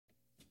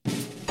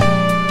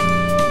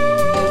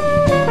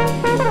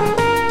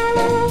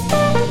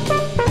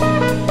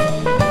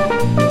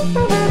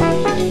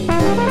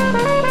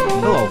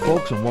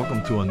folks, and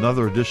welcome to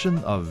another edition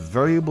of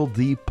Variable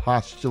D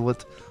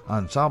Postulate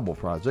Ensemble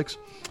Projects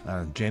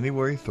on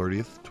January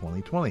 30th,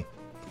 2020.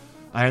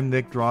 I'm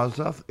Nick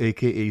Drozdoff,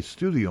 a.k.a.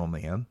 Studio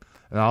Man,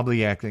 and I'll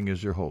be acting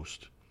as your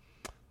host.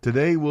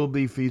 Today we'll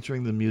be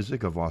featuring the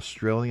music of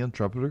Australian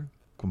trumpeter,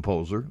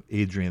 composer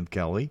Adrian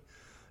Kelly,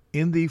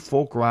 indie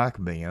folk rock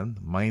band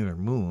Minor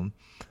Moon,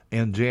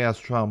 and jazz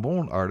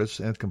trombone artist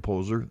and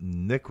composer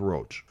Nick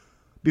Roach.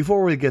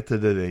 Before we get to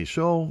today's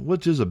show,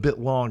 which is a bit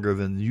longer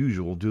than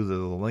usual due to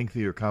the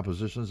lengthier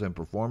compositions and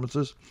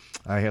performances,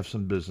 I have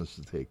some business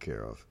to take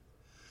care of.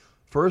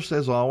 First,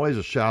 as always,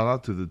 a shout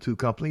out to the two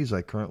companies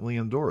I currently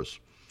endorse.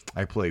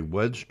 I play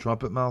wedge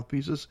trumpet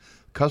mouthpieces,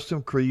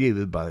 custom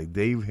created by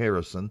Dave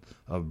Harrison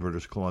of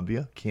British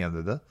Columbia,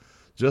 Canada.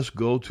 Just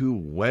go to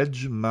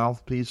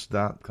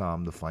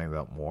wedgemouthpiece.com to find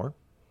out more.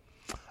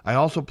 I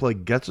also play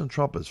Getzen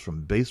trumpets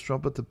from bass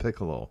trumpet to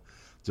piccolo.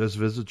 Just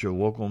visit your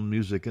local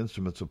music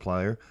instrument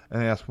supplier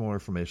and ask more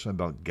information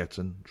about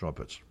Getzen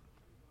trumpets.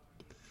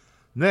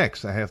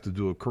 Next, I have to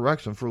do a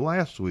correction for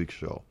last week's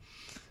show.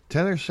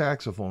 Tenor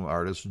saxophone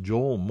artist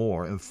Joel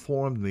Moore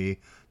informed me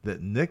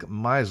that Nick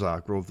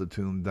Mizok wrote the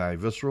tune Die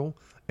Visceral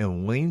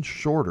and Wayne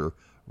Shorter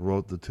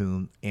wrote the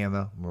tune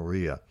Anna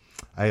Maria.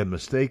 I had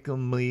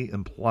mistakenly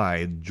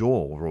implied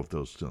Joel wrote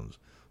those tunes,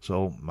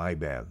 so my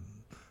bad.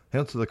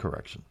 Hence the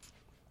correction.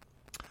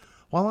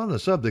 While on the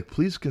subject,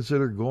 please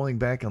consider going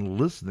back and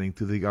listening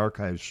to the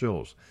archived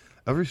shows.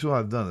 Every show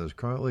I've done is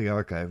currently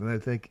archived, and I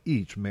think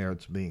each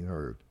merits being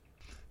heard.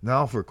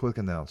 Now for a quick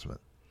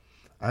announcement.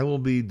 I will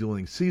be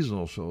doing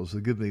seasonal shows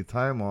that give me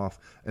time off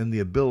and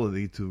the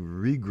ability to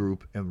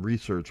regroup and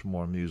research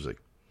more music.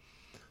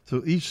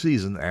 So each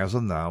season, as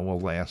of now, will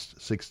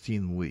last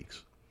 16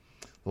 weeks.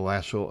 The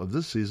last show of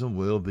this season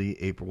will be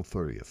April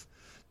 30th.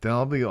 Then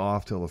I'll be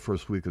off till the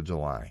first week of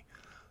July.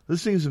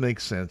 This seems to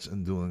make sense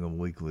in doing a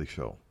weekly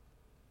show.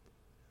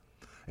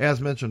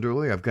 As mentioned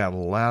earlier, I've got a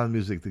lot of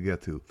music to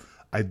get to.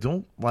 I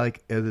don't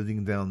like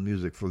editing down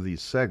music for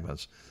these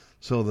segments,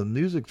 so the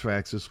music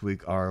tracks this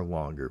week are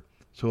longer.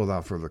 So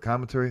without further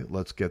commentary,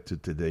 let's get to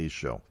today's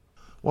show.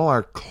 Well,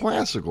 our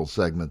classical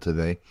segment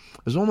today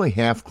is only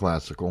half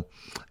classical,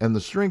 and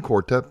the string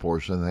quartet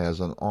portion has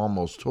an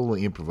almost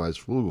totally improvised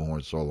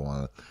flugelhorn solo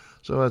on it.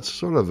 So it's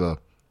sort of a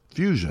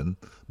fusion,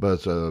 but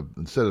it's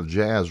instead of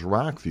jazz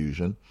rock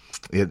fusion,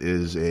 it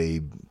is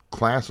a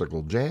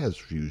classical jazz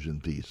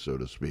fusion piece, so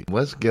to speak.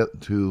 Let's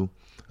get to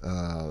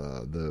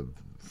the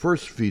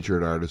first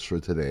featured artist for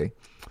today,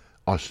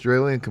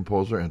 Australian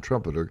composer and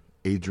trumpeter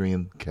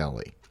Adrian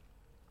Kelly.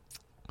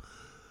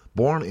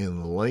 Born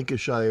in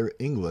Lancashire,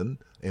 England,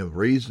 and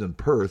raised in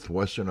Perth,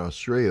 Western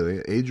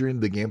Australia, Adrian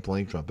began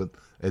playing trumpet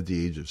at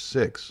the age of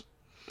 6.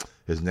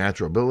 His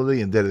natural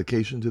ability and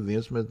dedication to the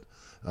instrument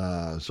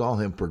saw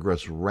him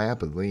progress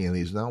rapidly, and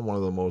he's now one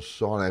of the most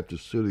sought-after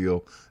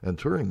studio and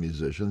touring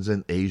musicians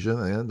in Asia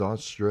and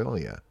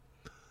Australia.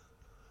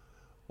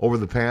 Over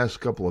the past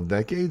couple of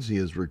decades, he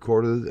has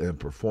recorded and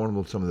performed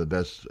with some of the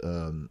best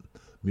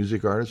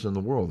music artists in the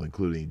world,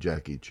 including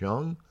Jackie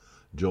Chung,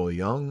 Joe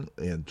Young,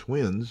 and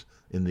Twins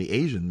in the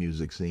Asian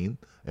music scene,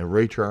 and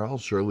Ray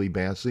Charles, Shirley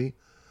Bassey,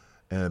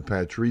 and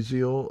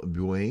Patricio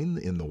Buene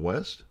in the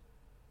West.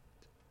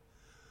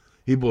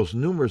 He boasts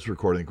numerous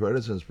recording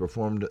credits and has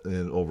performed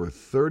in over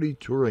 30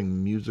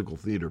 touring musical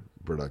theater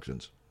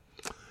productions.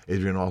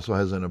 Adrian also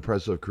has an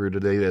impressive career to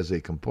date as a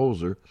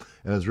composer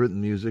and has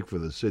written music for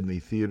the Sydney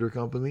Theatre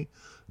Company,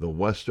 the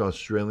West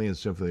Australian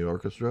Symphony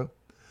Orchestra,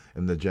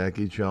 and the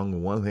Jackie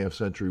Chung One-Half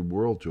Century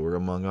World Tour,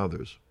 among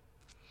others.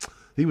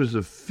 He was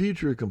a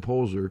featured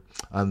composer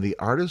on the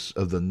Artists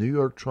of the New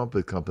York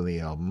Trumpet Company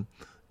album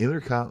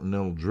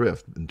Intercontinental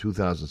Drift in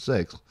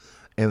 2006,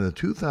 and in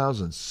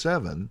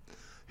 2007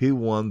 he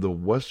won the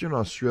Western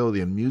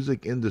Australian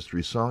Music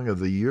Industry Song of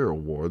the Year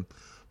award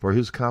for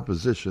his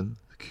composition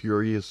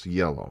Curious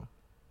Yellow.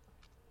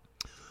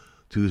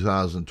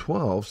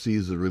 2012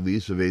 sees the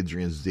release of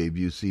Adrian's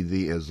debut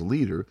CD as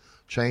Leader,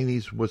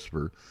 Chinese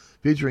Whisper,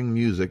 featuring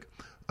music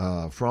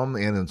from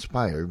and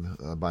inspired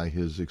by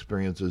his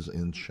experiences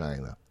in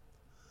China.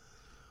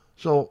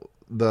 So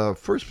the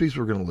first piece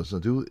we're going to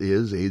listen to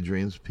is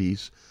Adrian's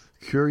piece,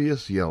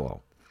 Curious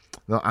Yellow.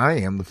 Now, I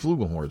am the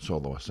flugelhorn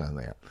soloist on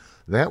that.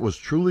 That was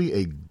truly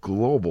a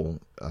global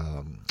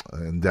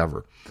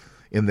endeavor,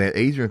 in that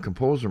Adrian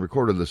composed and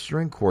recorded the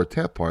string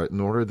quartet part in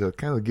order to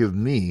kind of give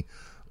me,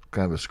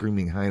 kind of a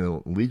screaming high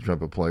lead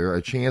trumpet player,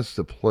 a chance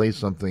to play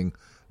something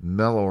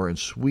mellower and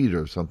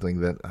sweeter, something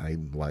that I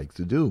like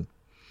to do.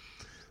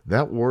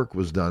 That work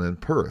was done in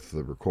Perth.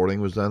 The recording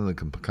was done and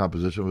the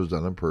composition was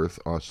done in Perth,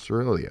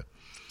 Australia.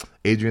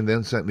 Adrian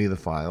then sent me the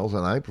files,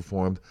 and I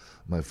performed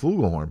my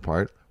flugelhorn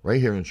part right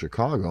here in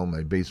Chicago,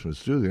 my basement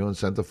studio, and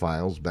sent the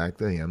files back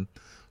to him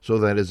so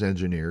that his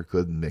engineer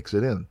could mix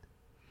it in.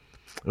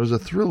 It was a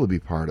thrill to be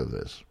part of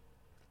this.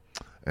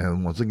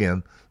 And once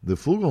again, the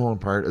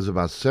flugelhorn part is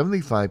about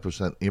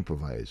 75%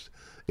 improvised.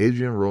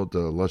 Adrian wrote the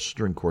lush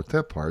string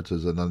quartet parts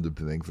as an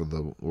underpinning for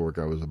the work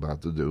I was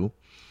about to do.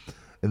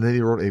 And then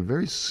he wrote a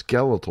very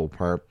skeletal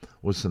part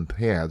with some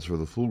pads for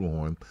the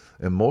flugelhorn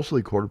and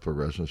mostly chord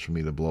progressions for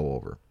me to blow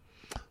over.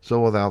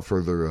 So without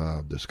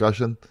further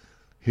discussion,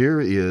 here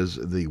is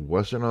the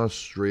Western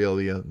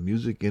Australia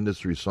Music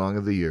Industry Song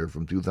of the Year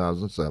from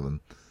 2007,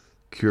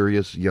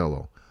 Curious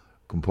Yellow,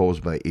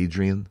 composed by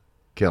Adrian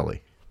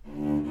Kelly.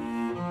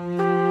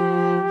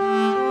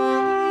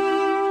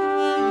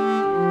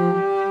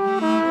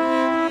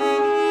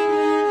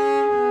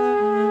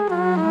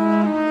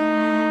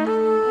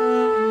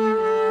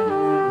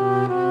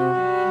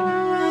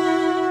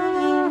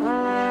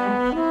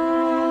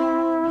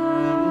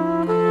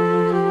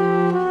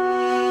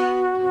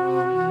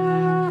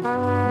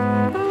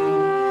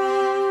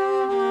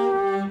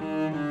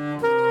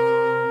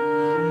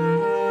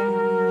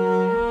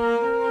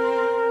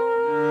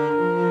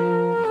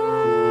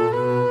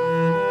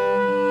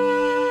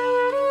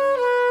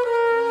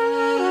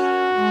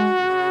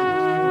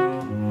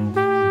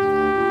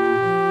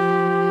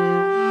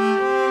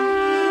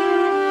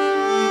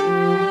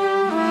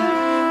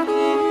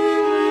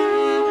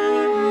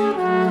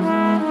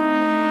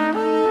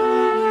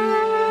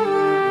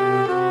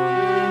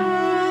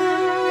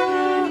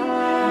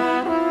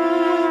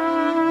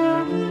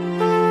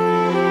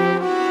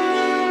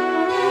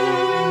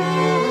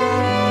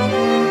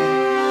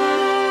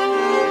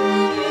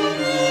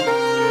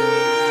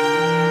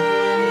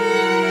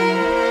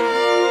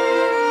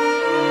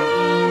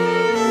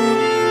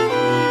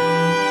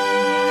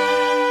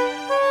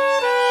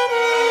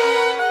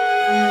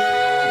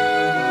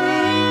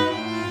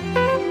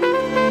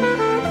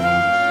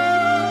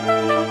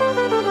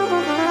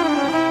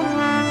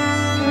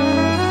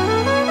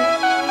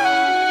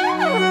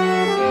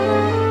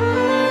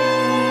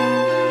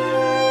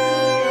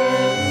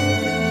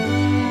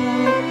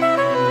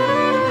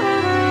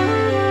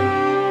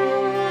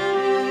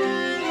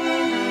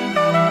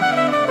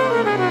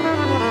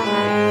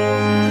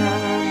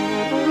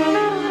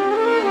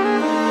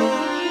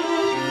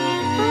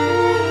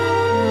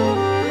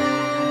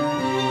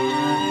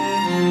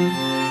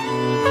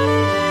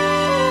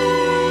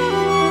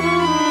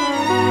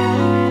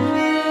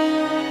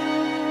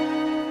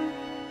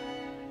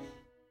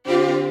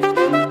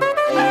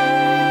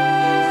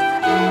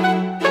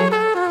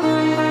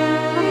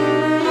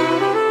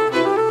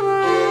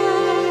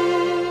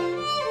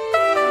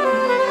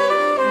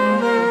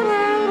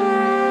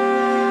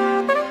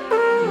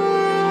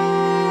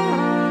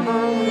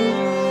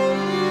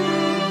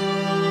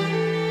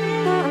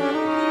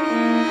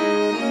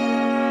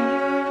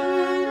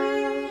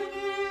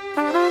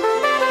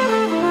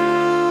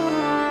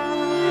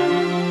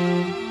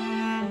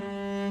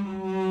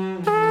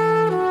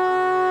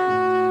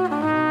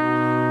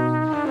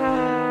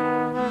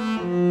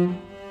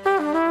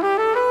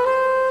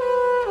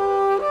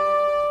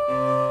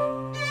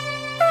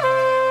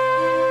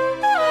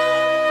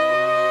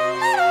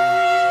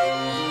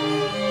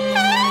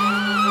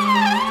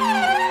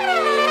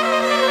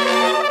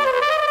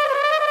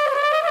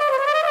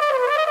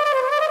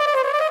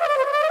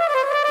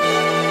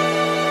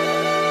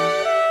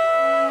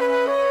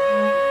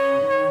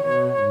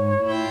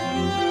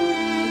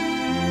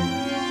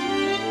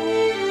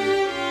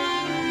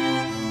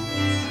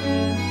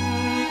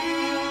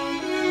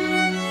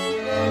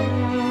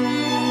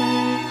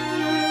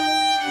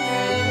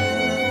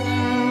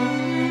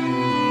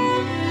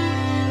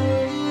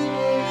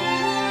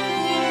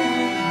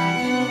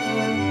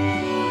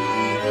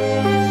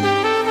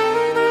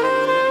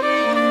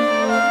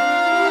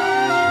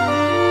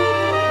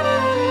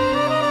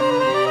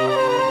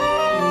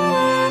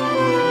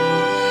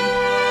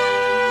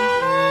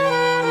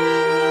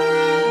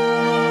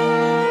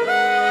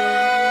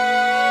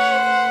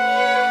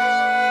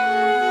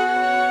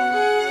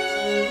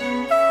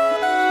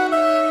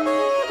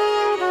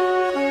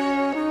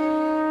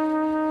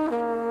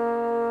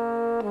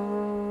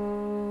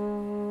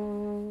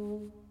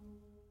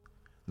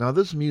 Now,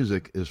 this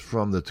music is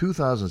from the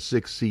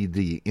 2006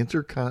 CD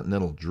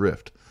Intercontinental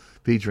Drift,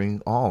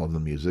 featuring all of the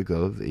music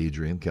of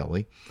Adrian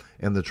Kelly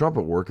and the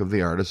trumpet work of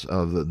the artists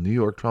of the New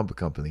York Trumpet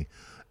Company,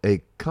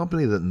 a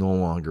company that no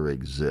longer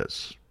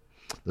exists.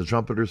 The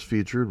trumpeters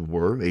featured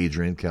were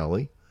Adrian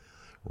Kelly,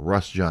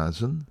 Russ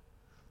Johnson,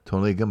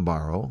 Tony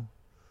Gambaro,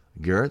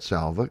 Garrett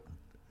Salvik,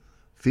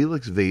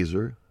 Felix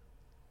Vaser,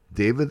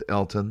 David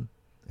Elton,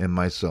 and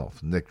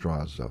myself, Nick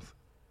Drozdoff.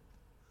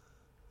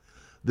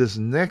 This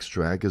next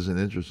track is an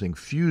interesting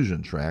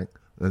fusion track,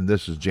 and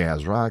this is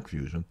jazz rock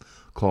fusion,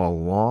 called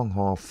Long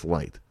Haul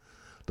Flight.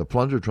 The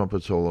plunger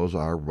trumpet solos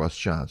are Russ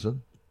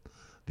Johnson.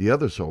 The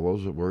other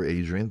solos were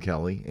Adrian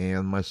Kelly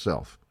and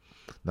myself.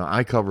 Now,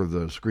 I cover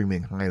the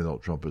screaming high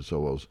note trumpet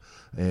solos,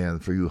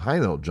 and for you high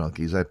note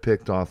junkies, I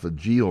picked off a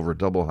G over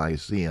double high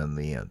C in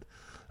the end.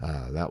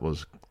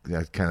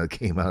 That kind of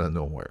came out of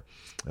nowhere.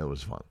 It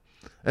was fun.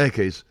 In any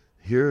case,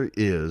 here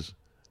is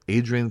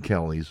Adrian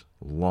Kelly's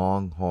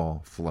Long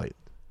Haul Flight.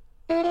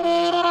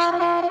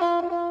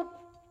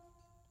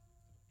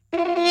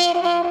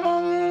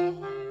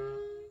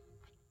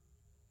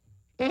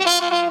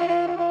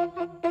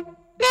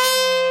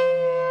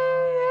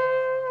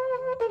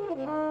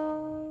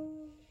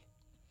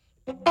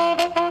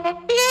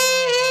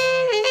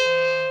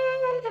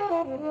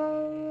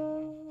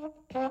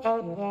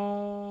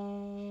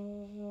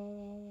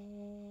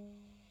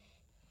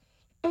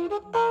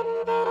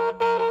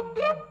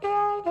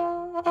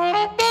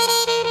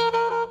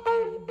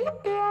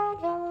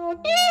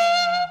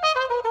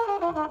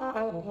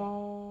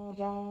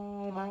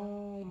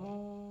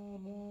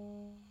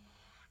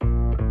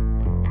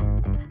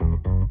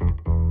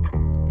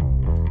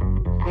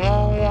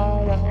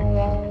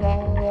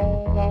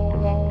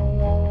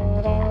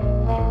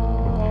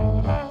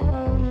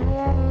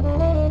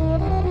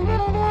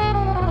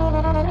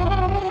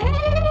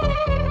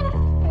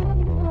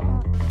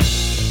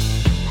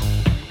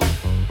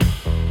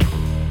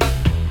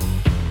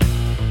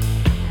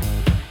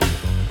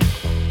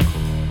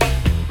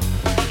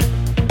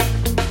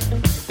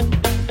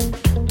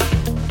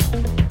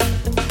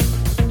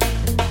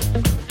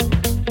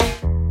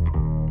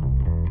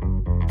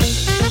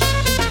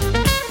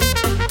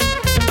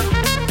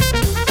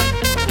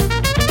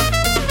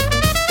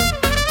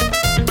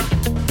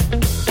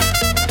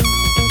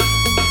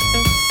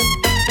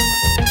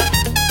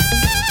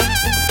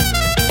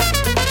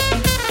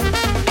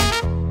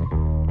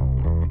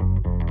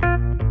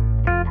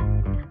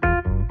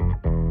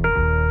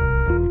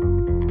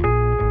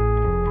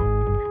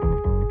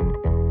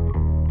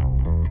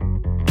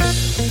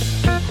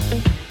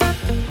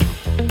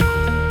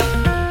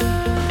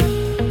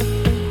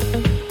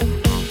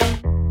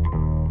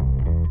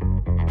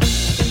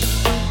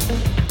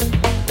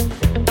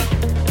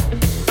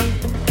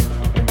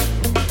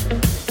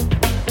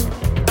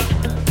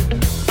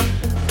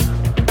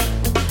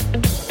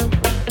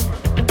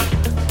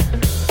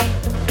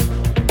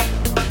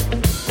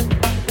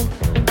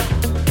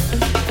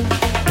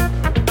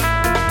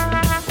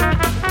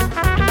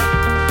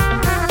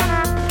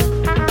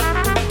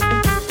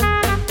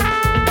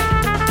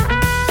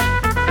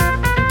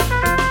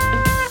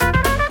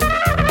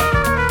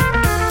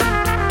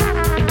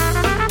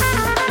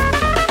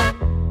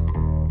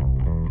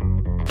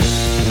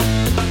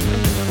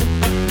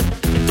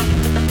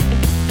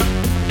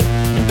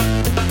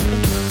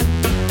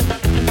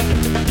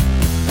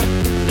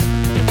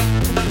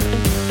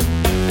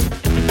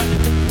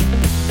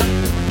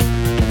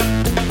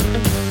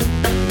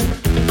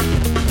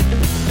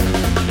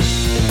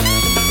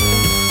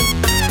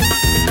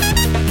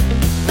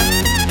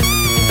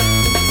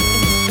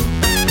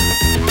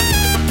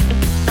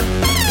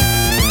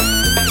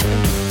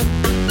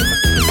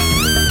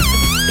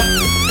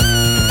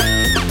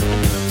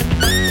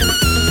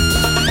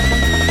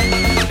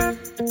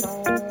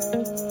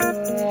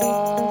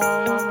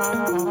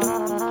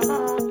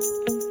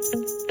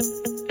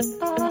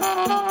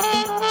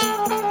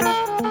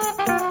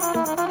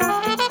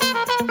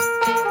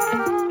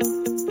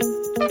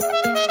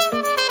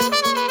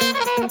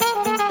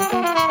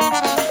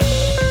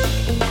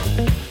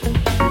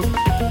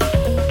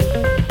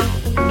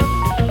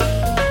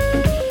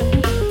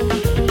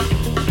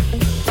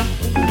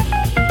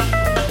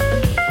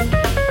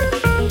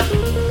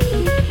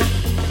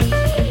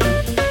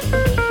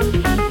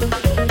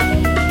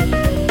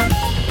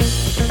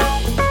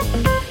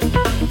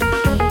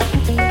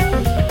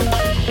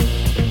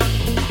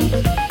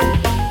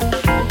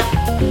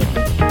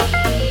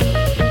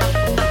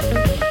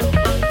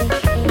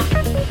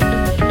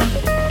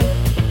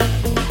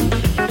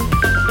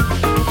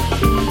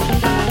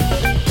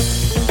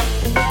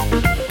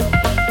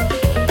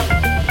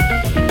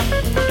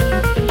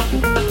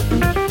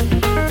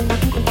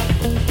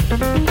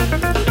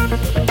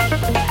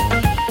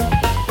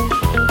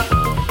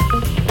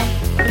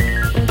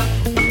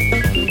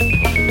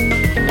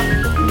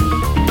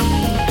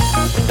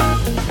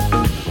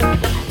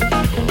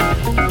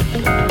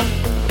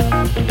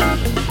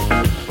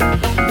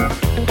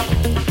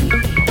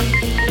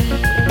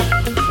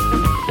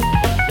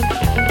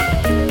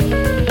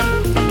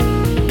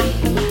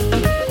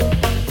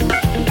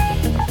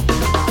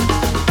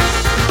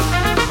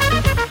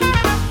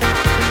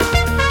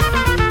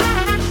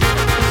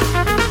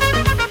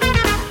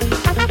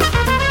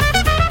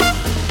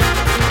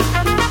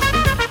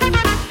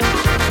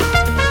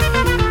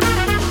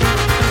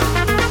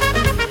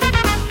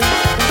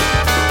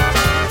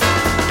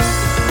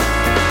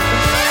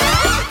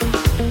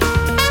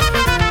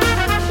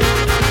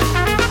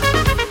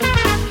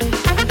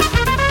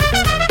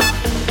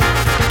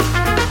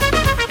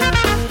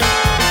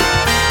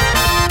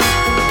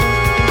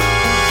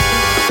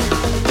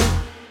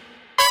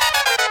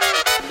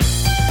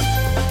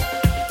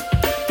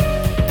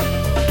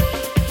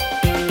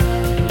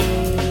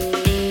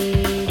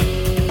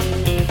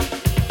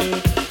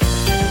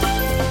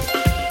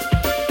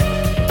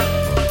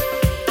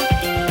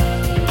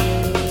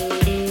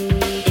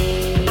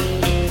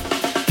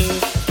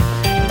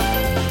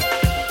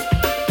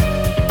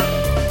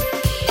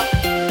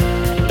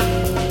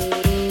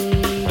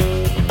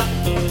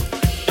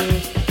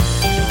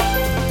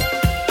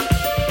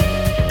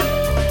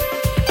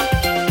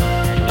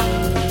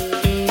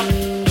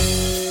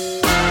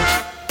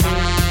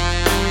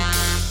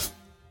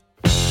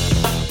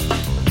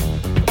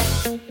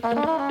 I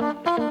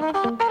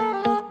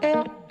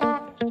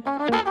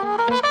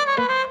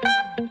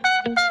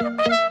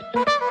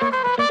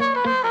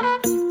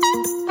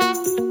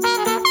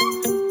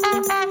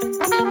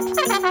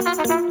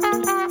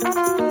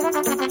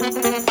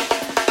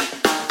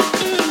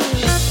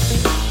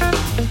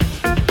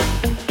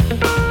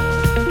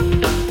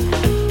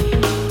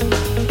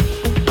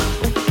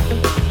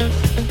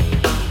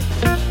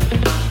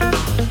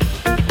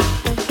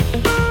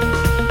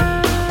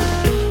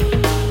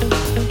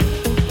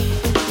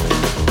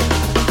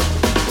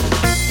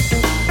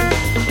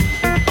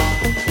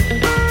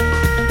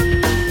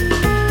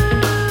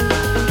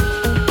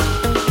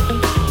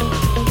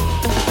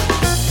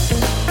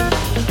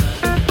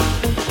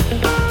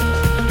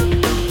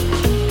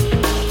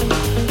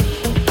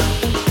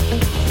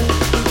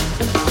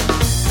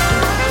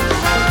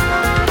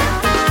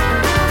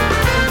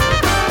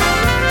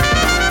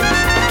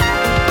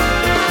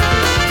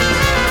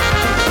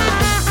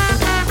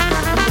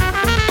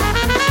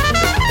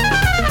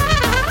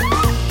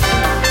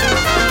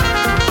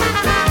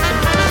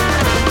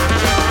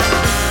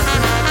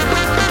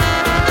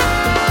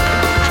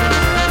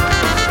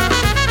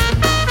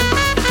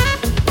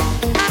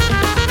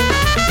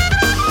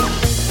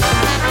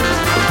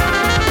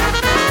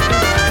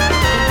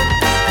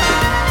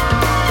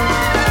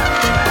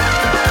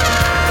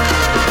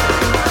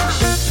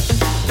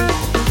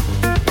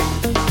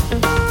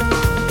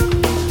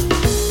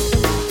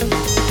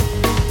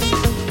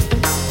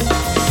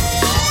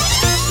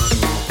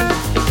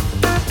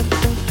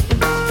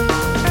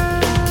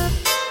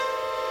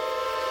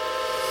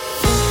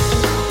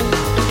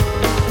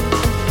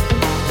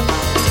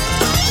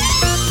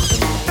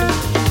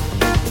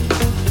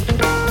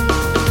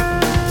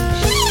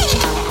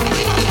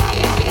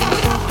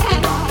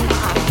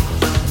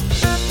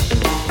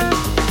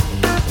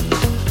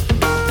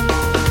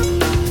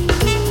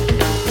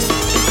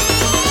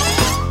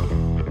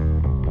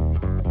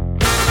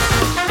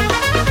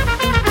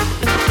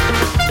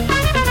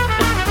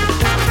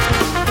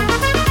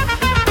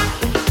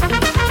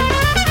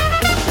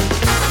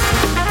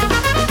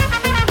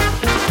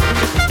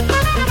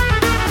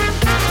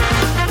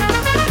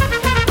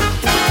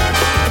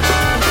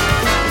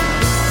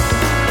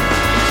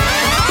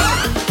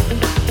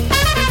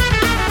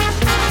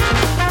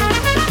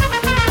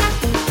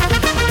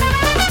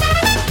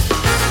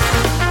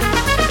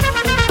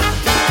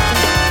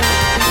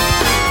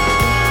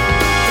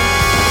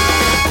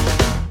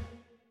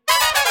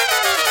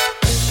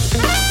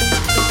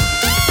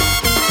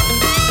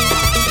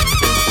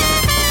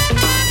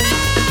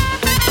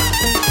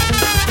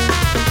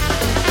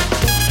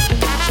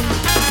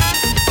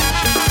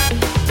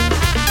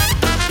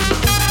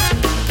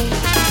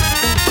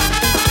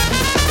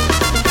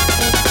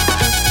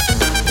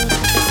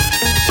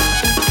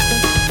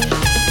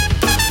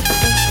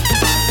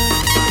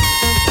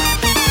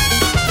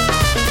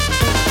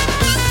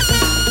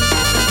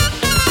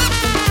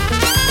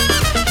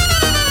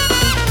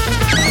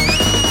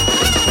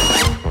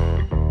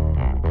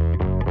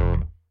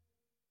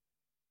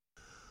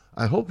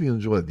hope you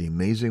enjoyed the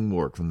amazing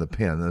work from the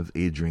pen of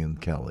Adrian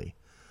Kelly.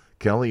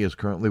 Kelly is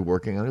currently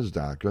working on his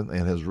doctorate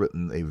and has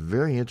written a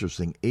very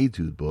interesting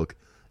etude book,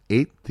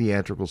 8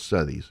 Theatrical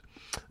Studies,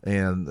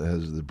 and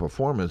has the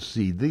performance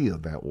CD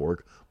of that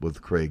work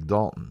with Craig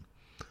Dalton.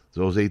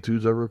 Those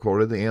etudes are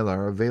recorded and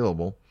are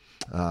available,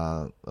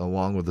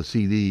 along with the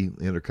CD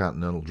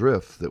Intercontinental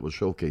Drift that was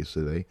showcased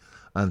today,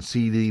 on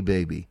CD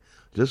Baby.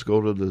 Just go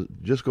to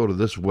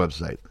this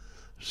website,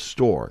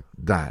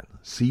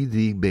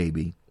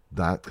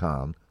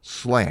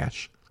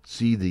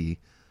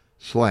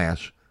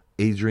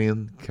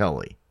 store.cdbaby.com/CD/Adrian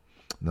Kelly.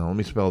 Now let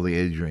me spell the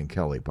Adrian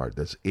Kelly part.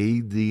 That's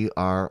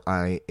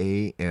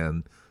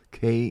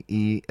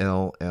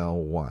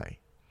ADRIANKELLY.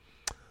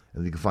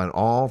 And you can find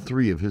all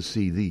 3 of his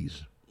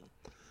CDs.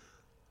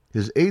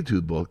 His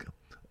etude book,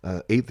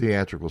 8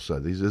 Theatrical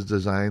Studies, is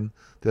designed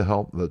to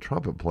help the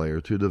trumpet player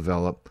to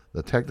develop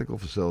the technical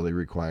facility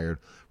required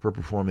for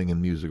performing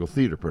in musical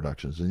theater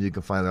productions. And you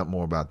can find out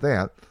more about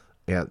that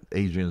at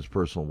Adrian's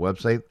personal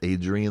website,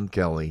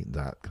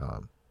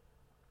 adriankelly.com.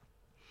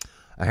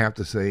 I have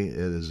to say it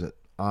is an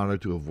honor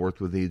to have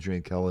worked with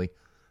Adrian Kelly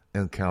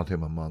and count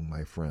him among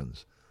my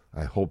friends.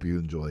 I hope you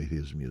enjoyed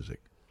his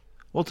music.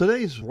 Well,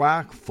 today's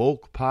rock,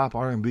 folk, pop,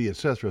 R&B,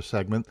 etc.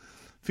 segment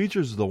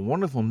features the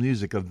wonderful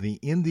music of the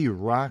indie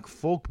rock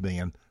folk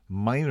band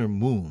Minor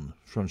Moon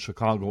from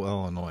Chicago,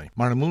 Illinois.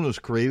 Minor Moon was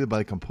created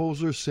by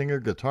composer, singer,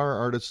 guitar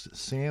artist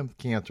Sam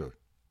Cantor.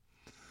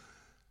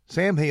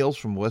 Sam hails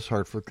from West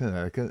Hartford,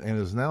 Connecticut, and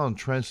is now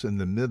entrenched in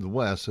the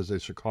Midwest as a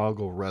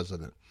Chicago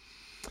resident.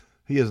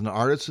 He is an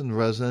artist in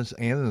residence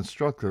and an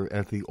instructor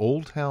at the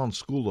Old Town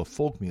School of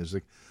Folk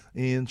Music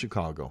in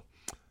Chicago.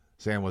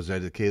 Sam was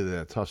educated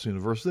at Tufts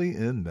University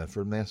in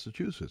Medford,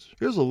 Massachusetts.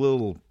 Here's a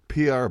little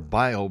PR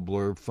bio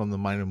blurb from the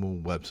Minor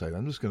Moon website.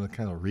 I'm just going to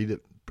kind of read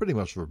it pretty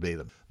much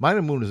verbatim.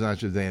 Minor Moon is not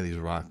just Danny's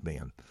rock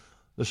band.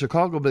 The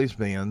Chicago-based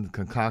band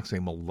concocts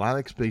a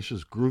melodic,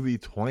 spacious, groovy,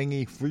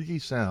 twangy, freaky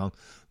sound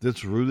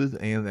that's rooted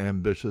and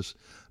ambitious,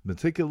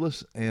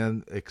 meticulous,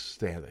 and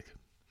ecstatic.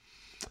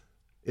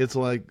 It's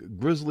like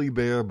Grizzly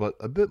Bear, but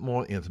a bit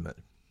more intimate,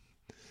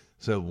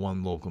 said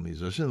one local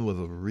musician with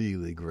a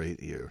really great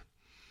ear.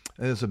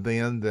 And it's a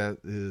band that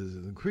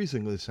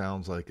increasingly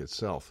sounds like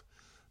itself.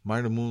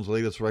 Minor Moon's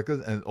latest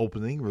record and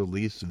opening,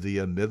 released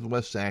via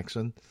Midwest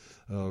Action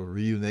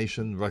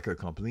Reunation Record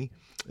Company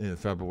in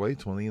February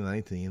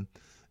 2019,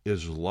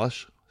 is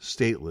lush,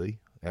 stately,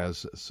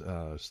 as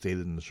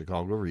stated in the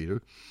Chicago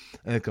Reader,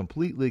 and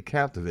completely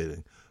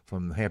captivating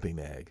from Happy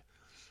Mag.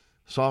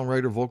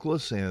 Songwriter,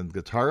 vocalist, and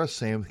guitarist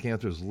Sam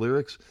Cantor's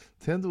lyrics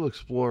tend to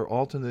explore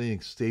alternating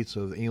states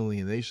of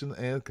alienation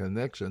and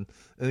connection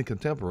in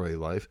contemporary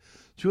life,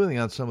 chewing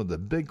on some of the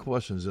big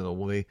questions in a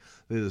way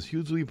that is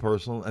hugely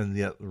personal and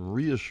yet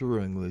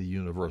reassuringly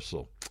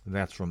universal. And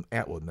that's from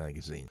Atwood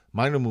magazine.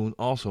 Minor Moon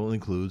also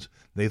includes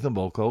Nathan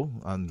Boko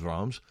on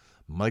drums,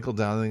 Michael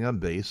Downing on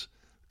bass,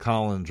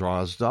 Colin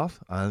Drozdoff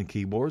on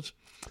keyboards,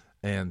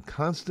 and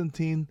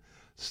Konstantin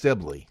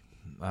Stebley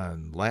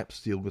on lap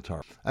steel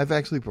guitar. I've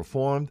actually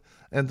performed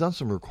and done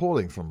some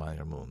recording for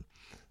Minor Moon.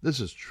 This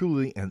is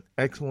truly an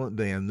excellent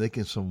band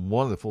making some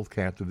wonderful,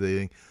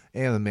 captivating,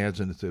 and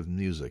imaginative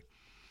music.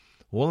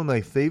 One of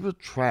my favorite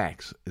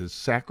tracks is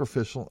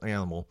Sacrificial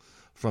Animal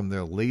from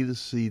their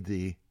latest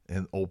CD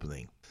and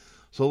opening.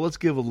 So let's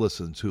give a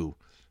listen to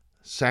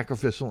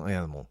Sacrificial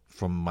Animal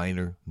from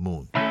Minor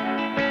Moon.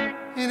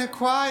 In a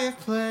quiet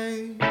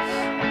place,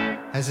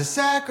 as a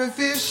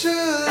sacrificial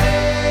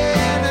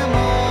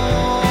animal,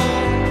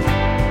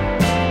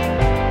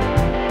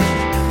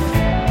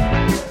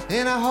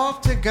 and I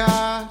hope to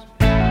God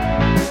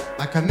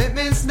my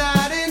commitment's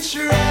not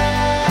insurmountable.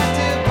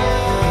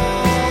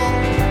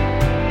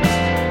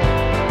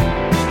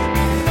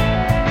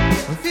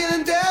 We're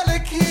feeling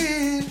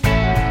delicate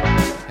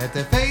at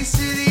the face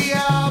of the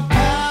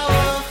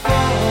all-powerful.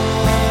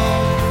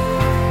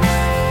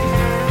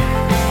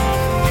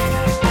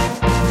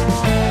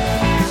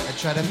 I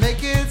try to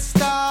make it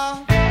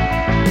stop,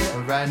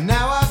 but right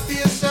now I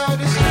feel so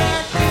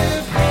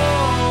distracted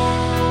from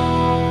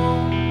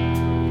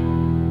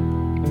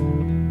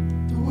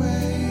the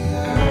way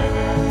I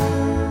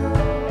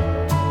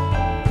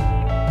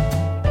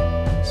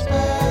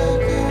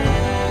spoke it,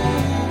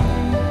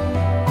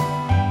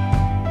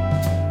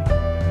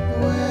 the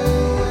way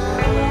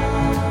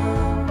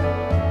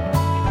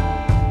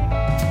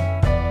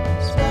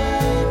I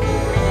spoke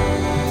it.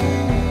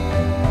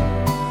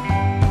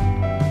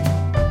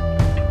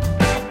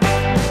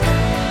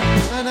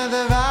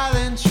 Another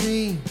violent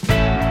dream,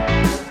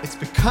 it's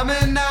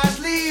becoming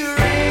nightly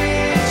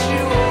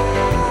ritual.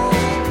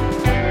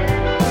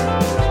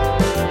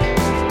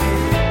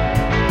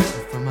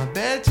 From my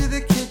bed to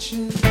the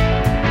kitchen,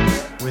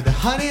 where the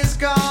honey's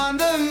gone,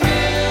 the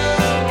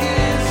milk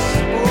is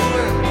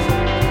spoiled.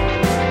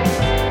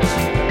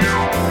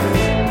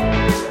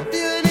 I'm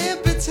feeling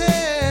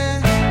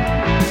impotent,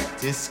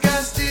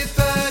 disgusted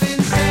but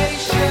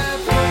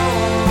insatiable.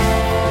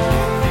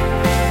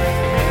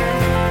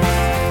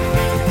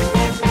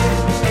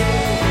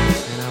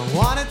 And I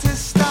wanted to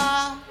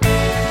stop, but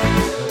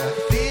I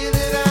feel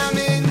that I'm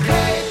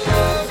incapable.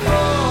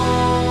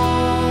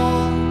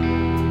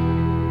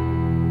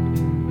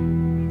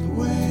 The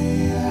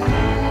way I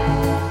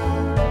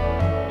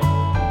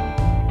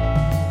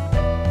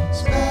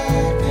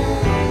spoke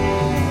it,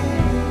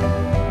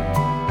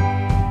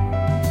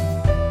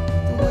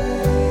 the way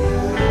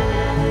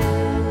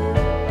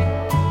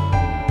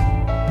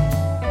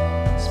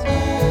I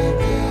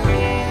spoke it.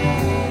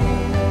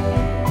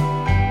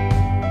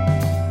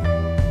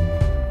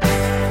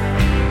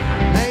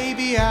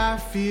 Maybe I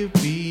feel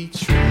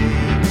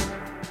betrayed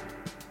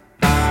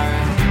by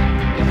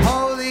the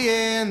holy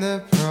and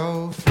the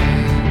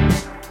profane.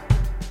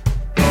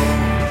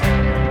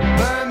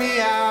 Burn me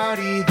out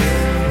either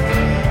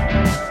way.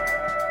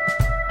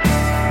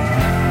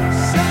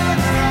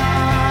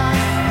 Sunrise,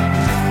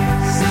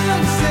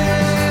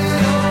 sunset,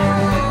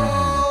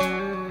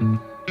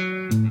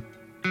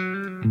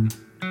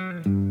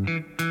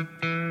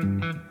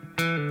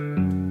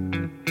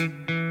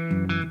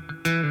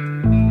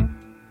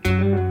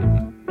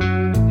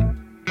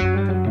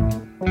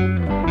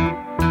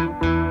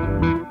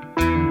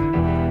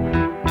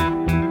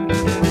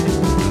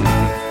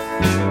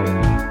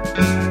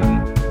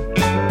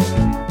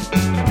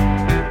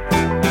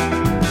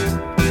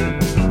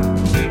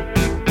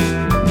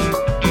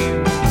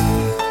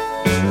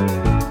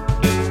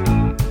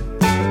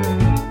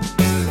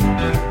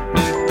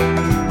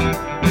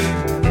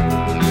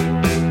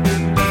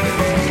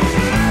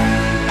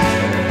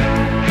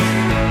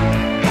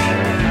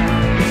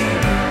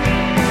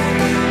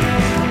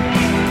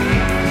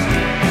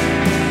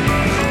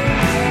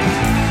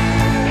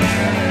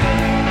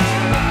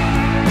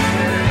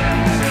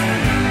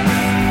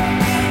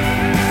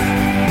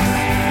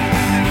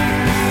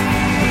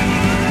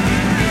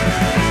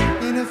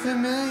 in a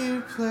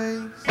familiar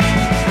place,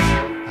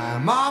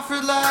 I'm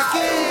offered like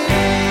an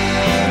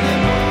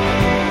animal.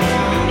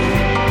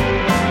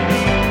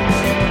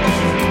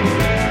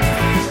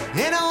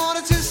 And I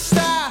wanted to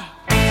stop,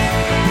 I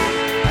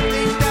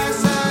think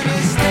that's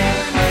understandable.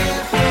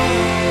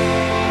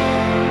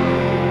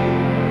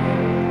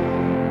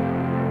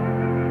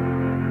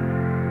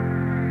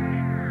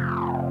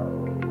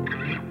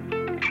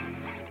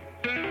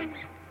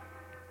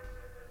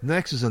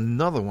 Next is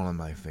another one of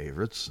my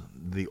favorites,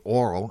 the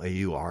Aural,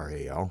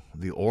 A-U-R-A-L,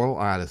 the Aural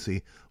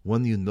Odyssey,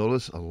 When You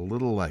Notice a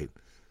Little Light.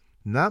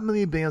 Not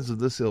many bands of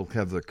this ilk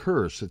have the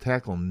courage to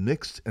tackle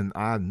mixed and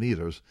odd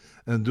meters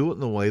and do it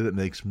in a way that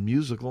makes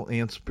musical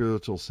and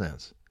spiritual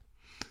sense.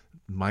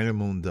 Minor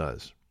Moon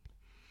does.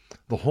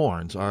 The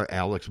horns are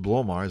Alex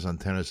Blomars on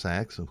tenor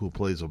sax, who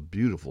plays a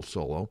beautiful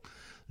solo,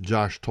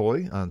 Josh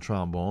Toy on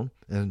trombone,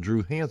 and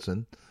Drew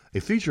Hansen, a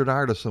featured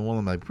artist in one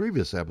of my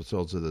previous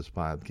episodes of this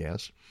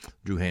podcast,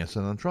 Drew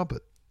Hansen on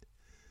trumpet.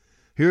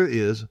 Here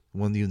is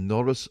When You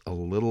Notice a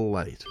Little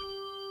Light.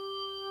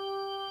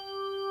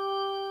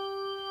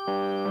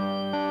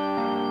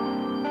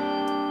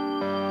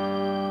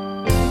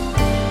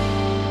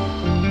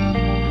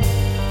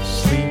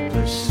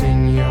 Sleepless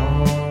in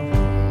your room,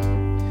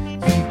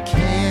 you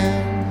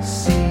can't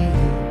see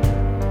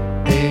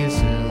there's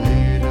a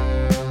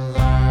little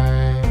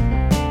light.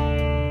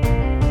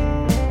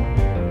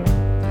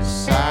 The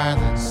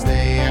silence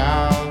they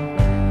out,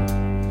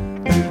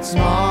 boots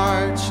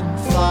march and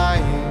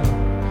flying,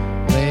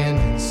 land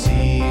and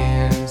sea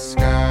and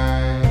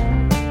sky.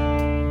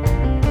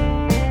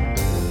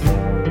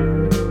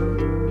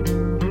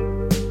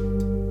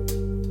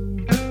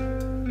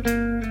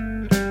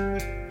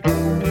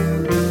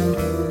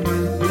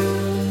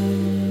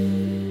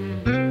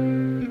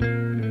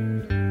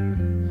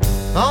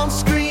 On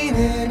screen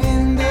and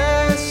in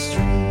the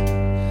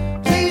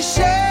street, please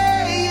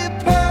share your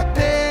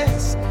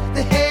purpose.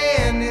 The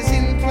hand is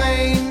in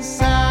plain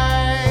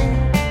sight.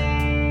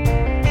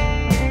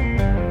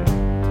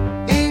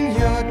 In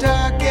your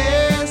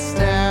darkest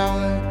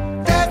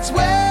hour, that's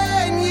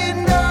when you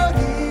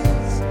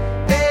notice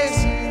there's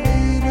a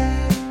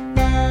little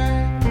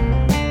light.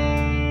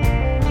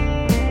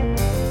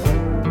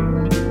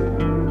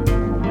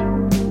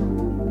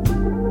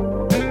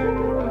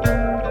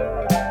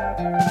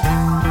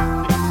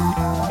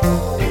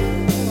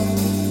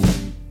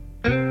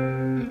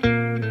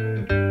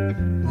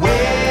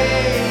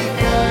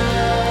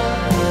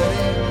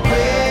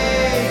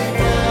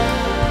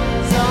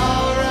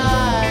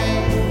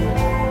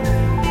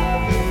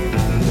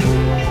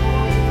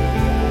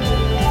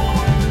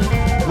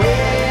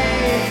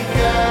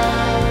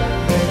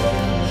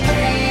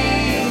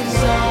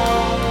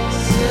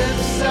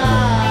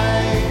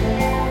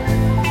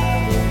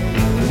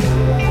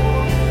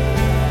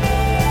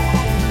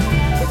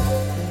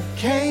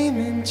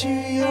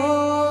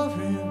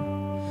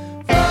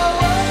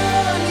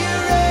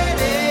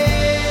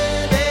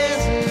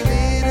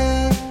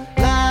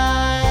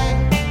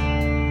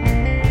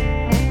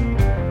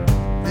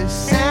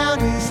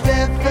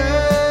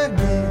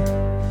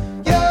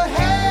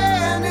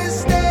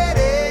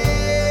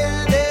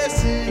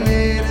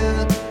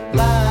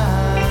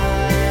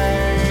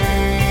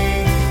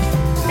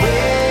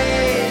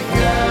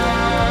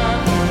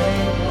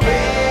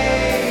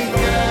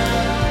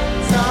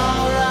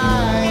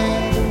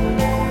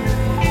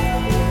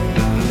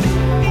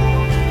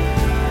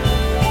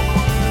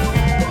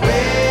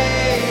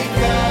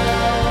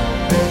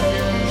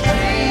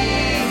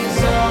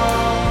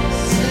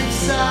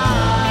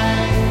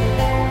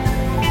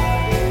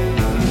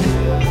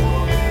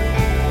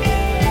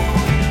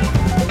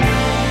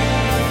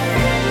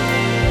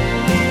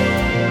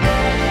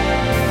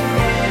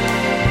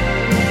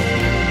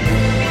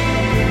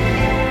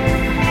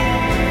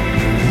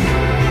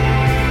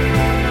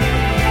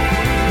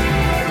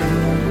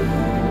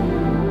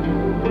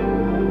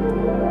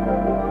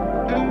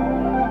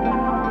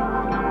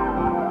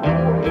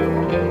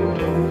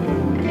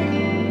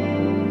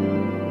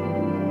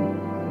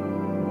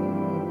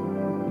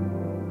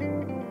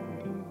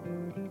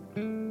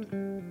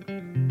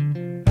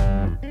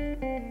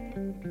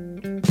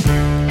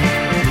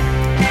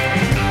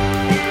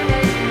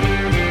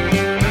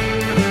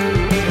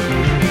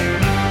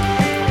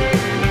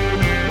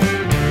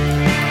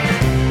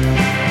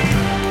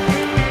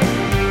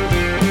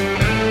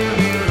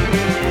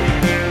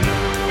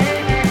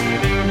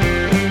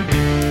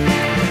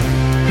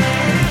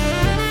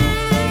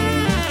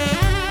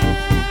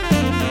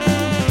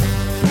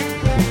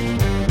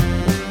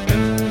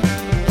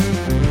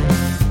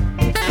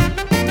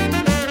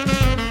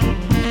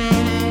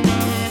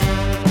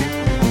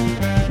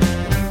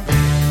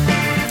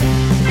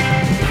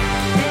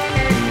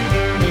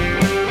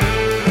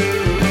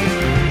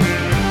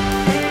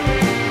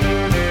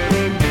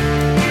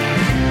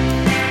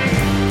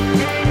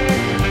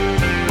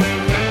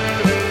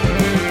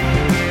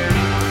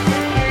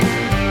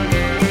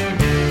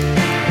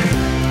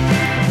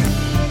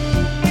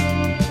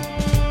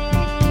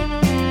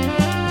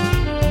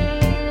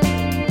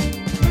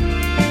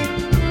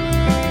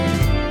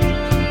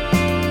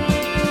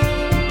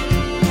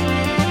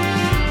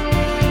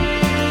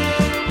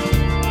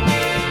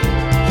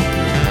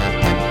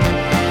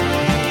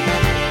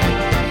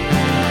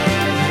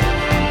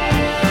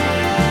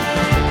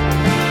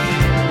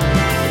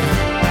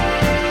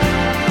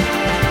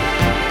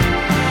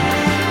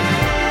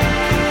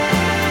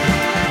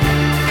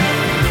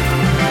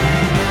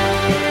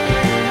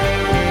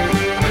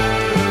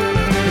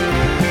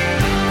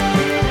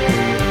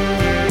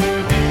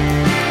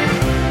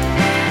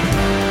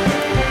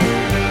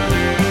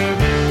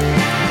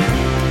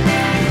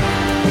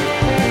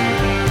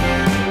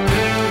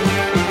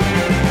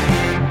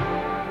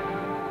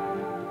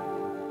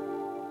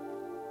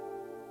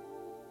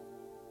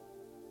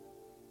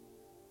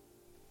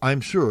 I'm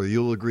sure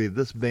you'll agree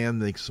this band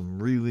makes some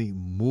really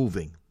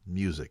moving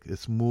music.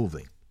 It's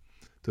moving.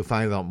 To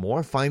find out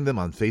more, find them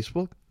on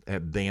Facebook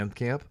at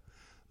Bandcamp,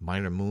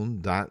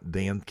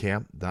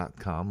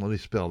 minormoon.bandcamp.com. Let me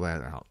spell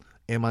that out.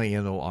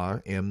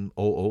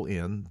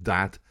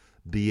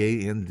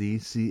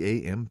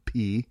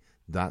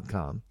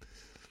 minormoon.bandcamp.com.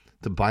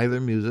 To buy their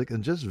music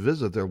and just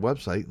visit their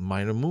website,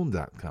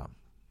 minormoon.com.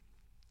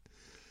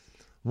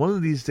 One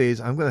of these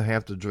days, I'm going to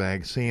have to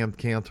drag Sam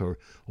Cantor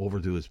over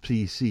to his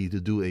PC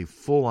to do a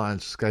full-on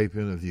Skype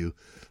interview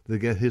to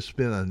get his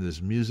spin on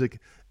this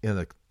music in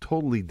a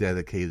totally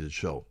dedicated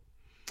show.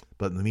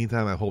 But in the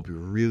meantime, I hope you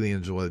really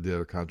enjoyed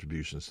their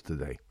contributions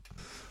today.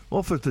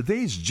 Well, for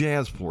today's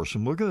jazz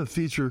portion, we're going to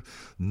feature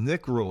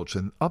Nick Roach,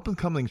 an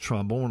up-and-coming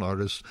trombone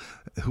artist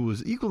who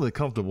is equally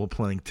comfortable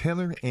playing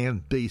tenor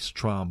and bass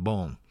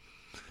trombone.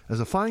 As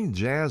a fine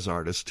jazz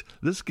artist,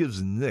 this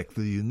gives Nick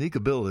the unique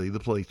ability to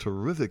play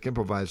terrific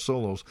improvised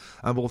solos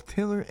on both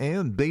tenor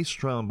and bass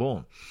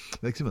trombone.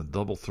 Makes him a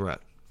double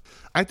threat.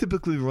 I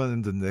typically run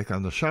into Nick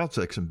on the shout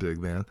section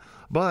big band,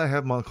 but I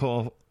have my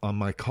call on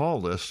my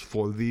call list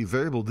for the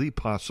Variable D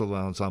Postula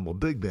Ensemble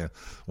big band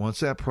once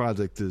that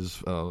project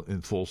is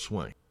in full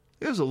swing.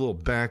 Here's a little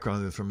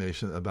background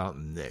information about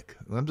Nick.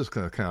 I'm just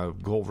going to kind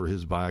of go over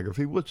his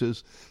biography, which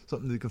is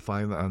something you can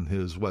find on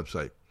his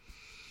website.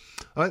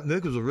 All right,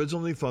 Nick was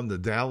originally from the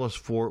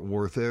Dallas-Fort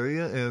Worth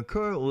area and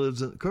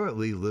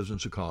currently lives in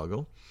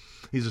Chicago.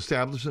 He's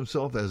established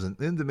himself as an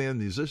in-demand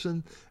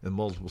musician in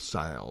multiple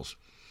styles.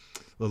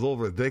 With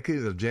over a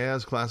decade of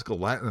jazz, classical,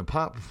 Latin, and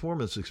pop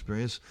performance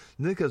experience,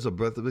 Nick has a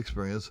breadth of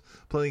experience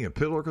playing in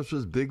pit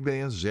orchestras, big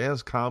bands,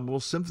 jazz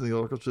combos, symphony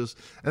orchestras,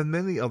 and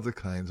many other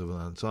kinds of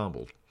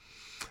ensembles.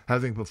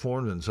 Having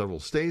performed in several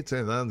states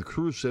and on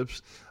cruise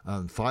ships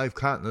on 5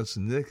 continents,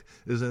 Nick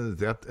is an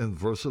adept and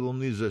versatile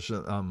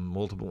musician on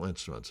multiple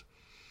instruments.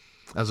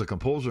 As a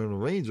composer and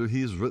arranger,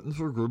 he has written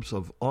for groups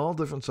of all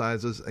different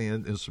sizes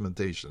and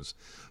instrumentations,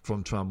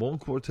 from trombone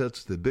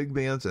quartets to big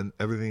bands and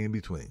everything in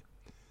between.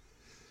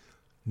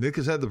 Nick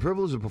has had the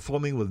privilege of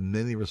performing with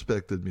many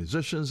respected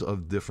musicians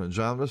of different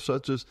genres,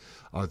 such as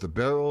Arthur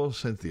Barrow,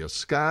 Cynthia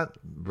Scott,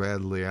 Brad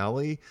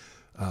Leali,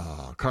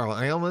 Carl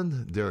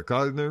Allen, Derek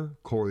Gardner,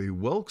 Corey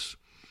Wilkes,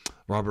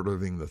 Robert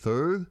Irving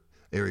III,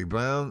 Ari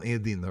Brown,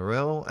 Andy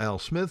Narell, Al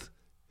Smith,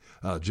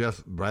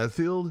 Jeff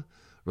Bradfield,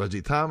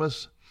 Reggie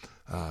Thomas,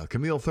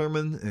 Camille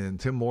Thurman, and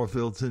Tim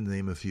Moorfield, to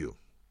name a few.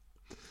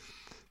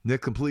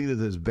 Nick completed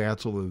his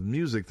Bachelor of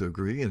Music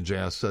degree in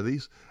Jazz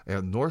Studies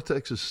at North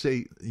Texas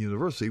State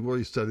University, where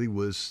he studied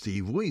with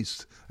Steve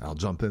Wiest. I'll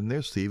jump in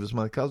there. Steve is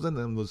my cousin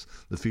and was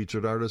the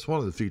featured artist, one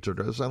of the featured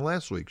artists on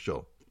last week's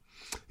show.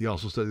 He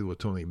also studied with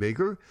Tony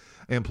Baker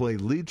and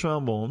played lead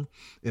trombone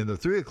in the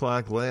 3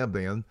 O'Clock Lab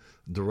Band,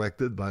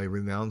 directed by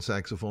renowned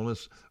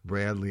saxophonist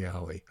Brad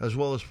Leali, as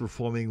well as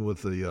performing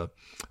with the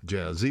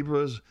Jazz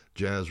Zebras,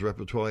 Jazz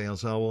Repertory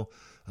Ensemble,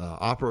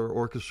 Opera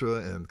Orchestra,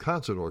 and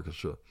Concert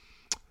Orchestra.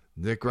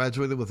 Nick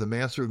graduated with a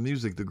Master of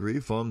Music degree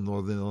from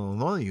Northern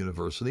Illinois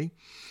University,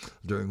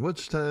 during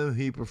which time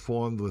he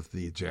performed with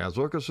the Jazz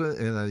Orchestra,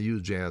 NIU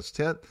Jazz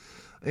Tet,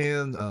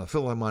 and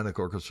Philharmonic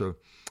Orchestra,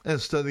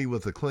 and studied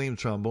with acclaimed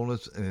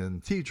trombonist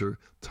and teacher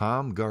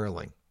Tom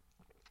Garling.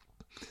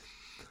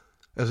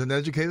 As an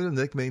educator,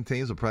 Nick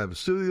maintains a private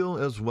studio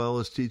as well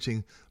as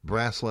teaching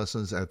brass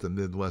lessons at the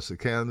Midwest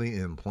Academy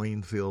in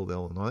Plainfield,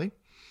 Illinois.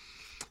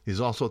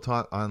 He's also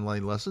taught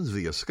online lessons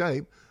via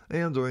Skype,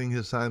 and during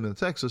his time in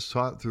Texas,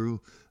 taught through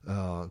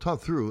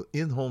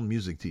in-home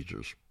music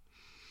teachers.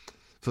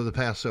 For the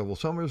past several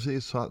summers,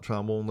 he's taught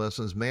trombone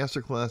lessons,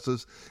 master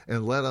classes,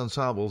 and led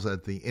ensembles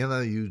at the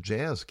NIU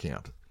Jazz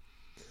Camp.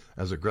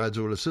 As a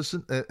graduate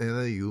assistant at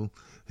NIU,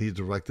 he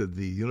directed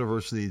the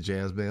University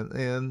Jazz Band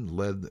and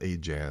led a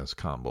jazz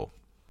combo.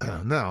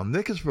 Now,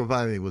 Nick is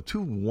providing me with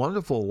 2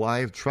 wonderful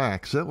live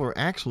tracks that were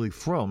actually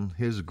from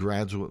his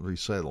graduate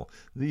recital.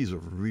 These are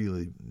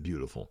really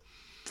beautiful.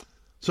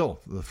 So,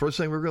 the first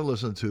thing we're going to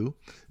listen to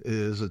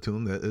is a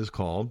tune that is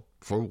called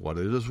For What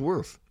It Is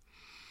Worth.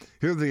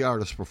 Here are the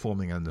artists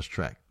performing on this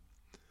track.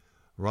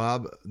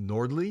 Rob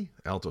Nordley,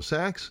 alto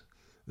sax,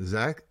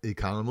 Zach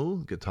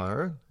Economou,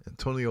 guitar,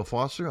 Antonio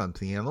Foster on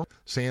piano,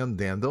 Sam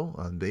Dando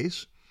on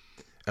bass,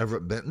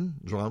 Everett Benton,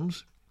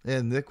 drums,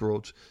 and Nick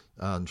Roach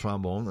on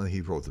trombone, and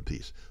he wrote the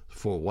piece,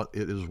 For What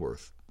It Is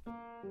Worth.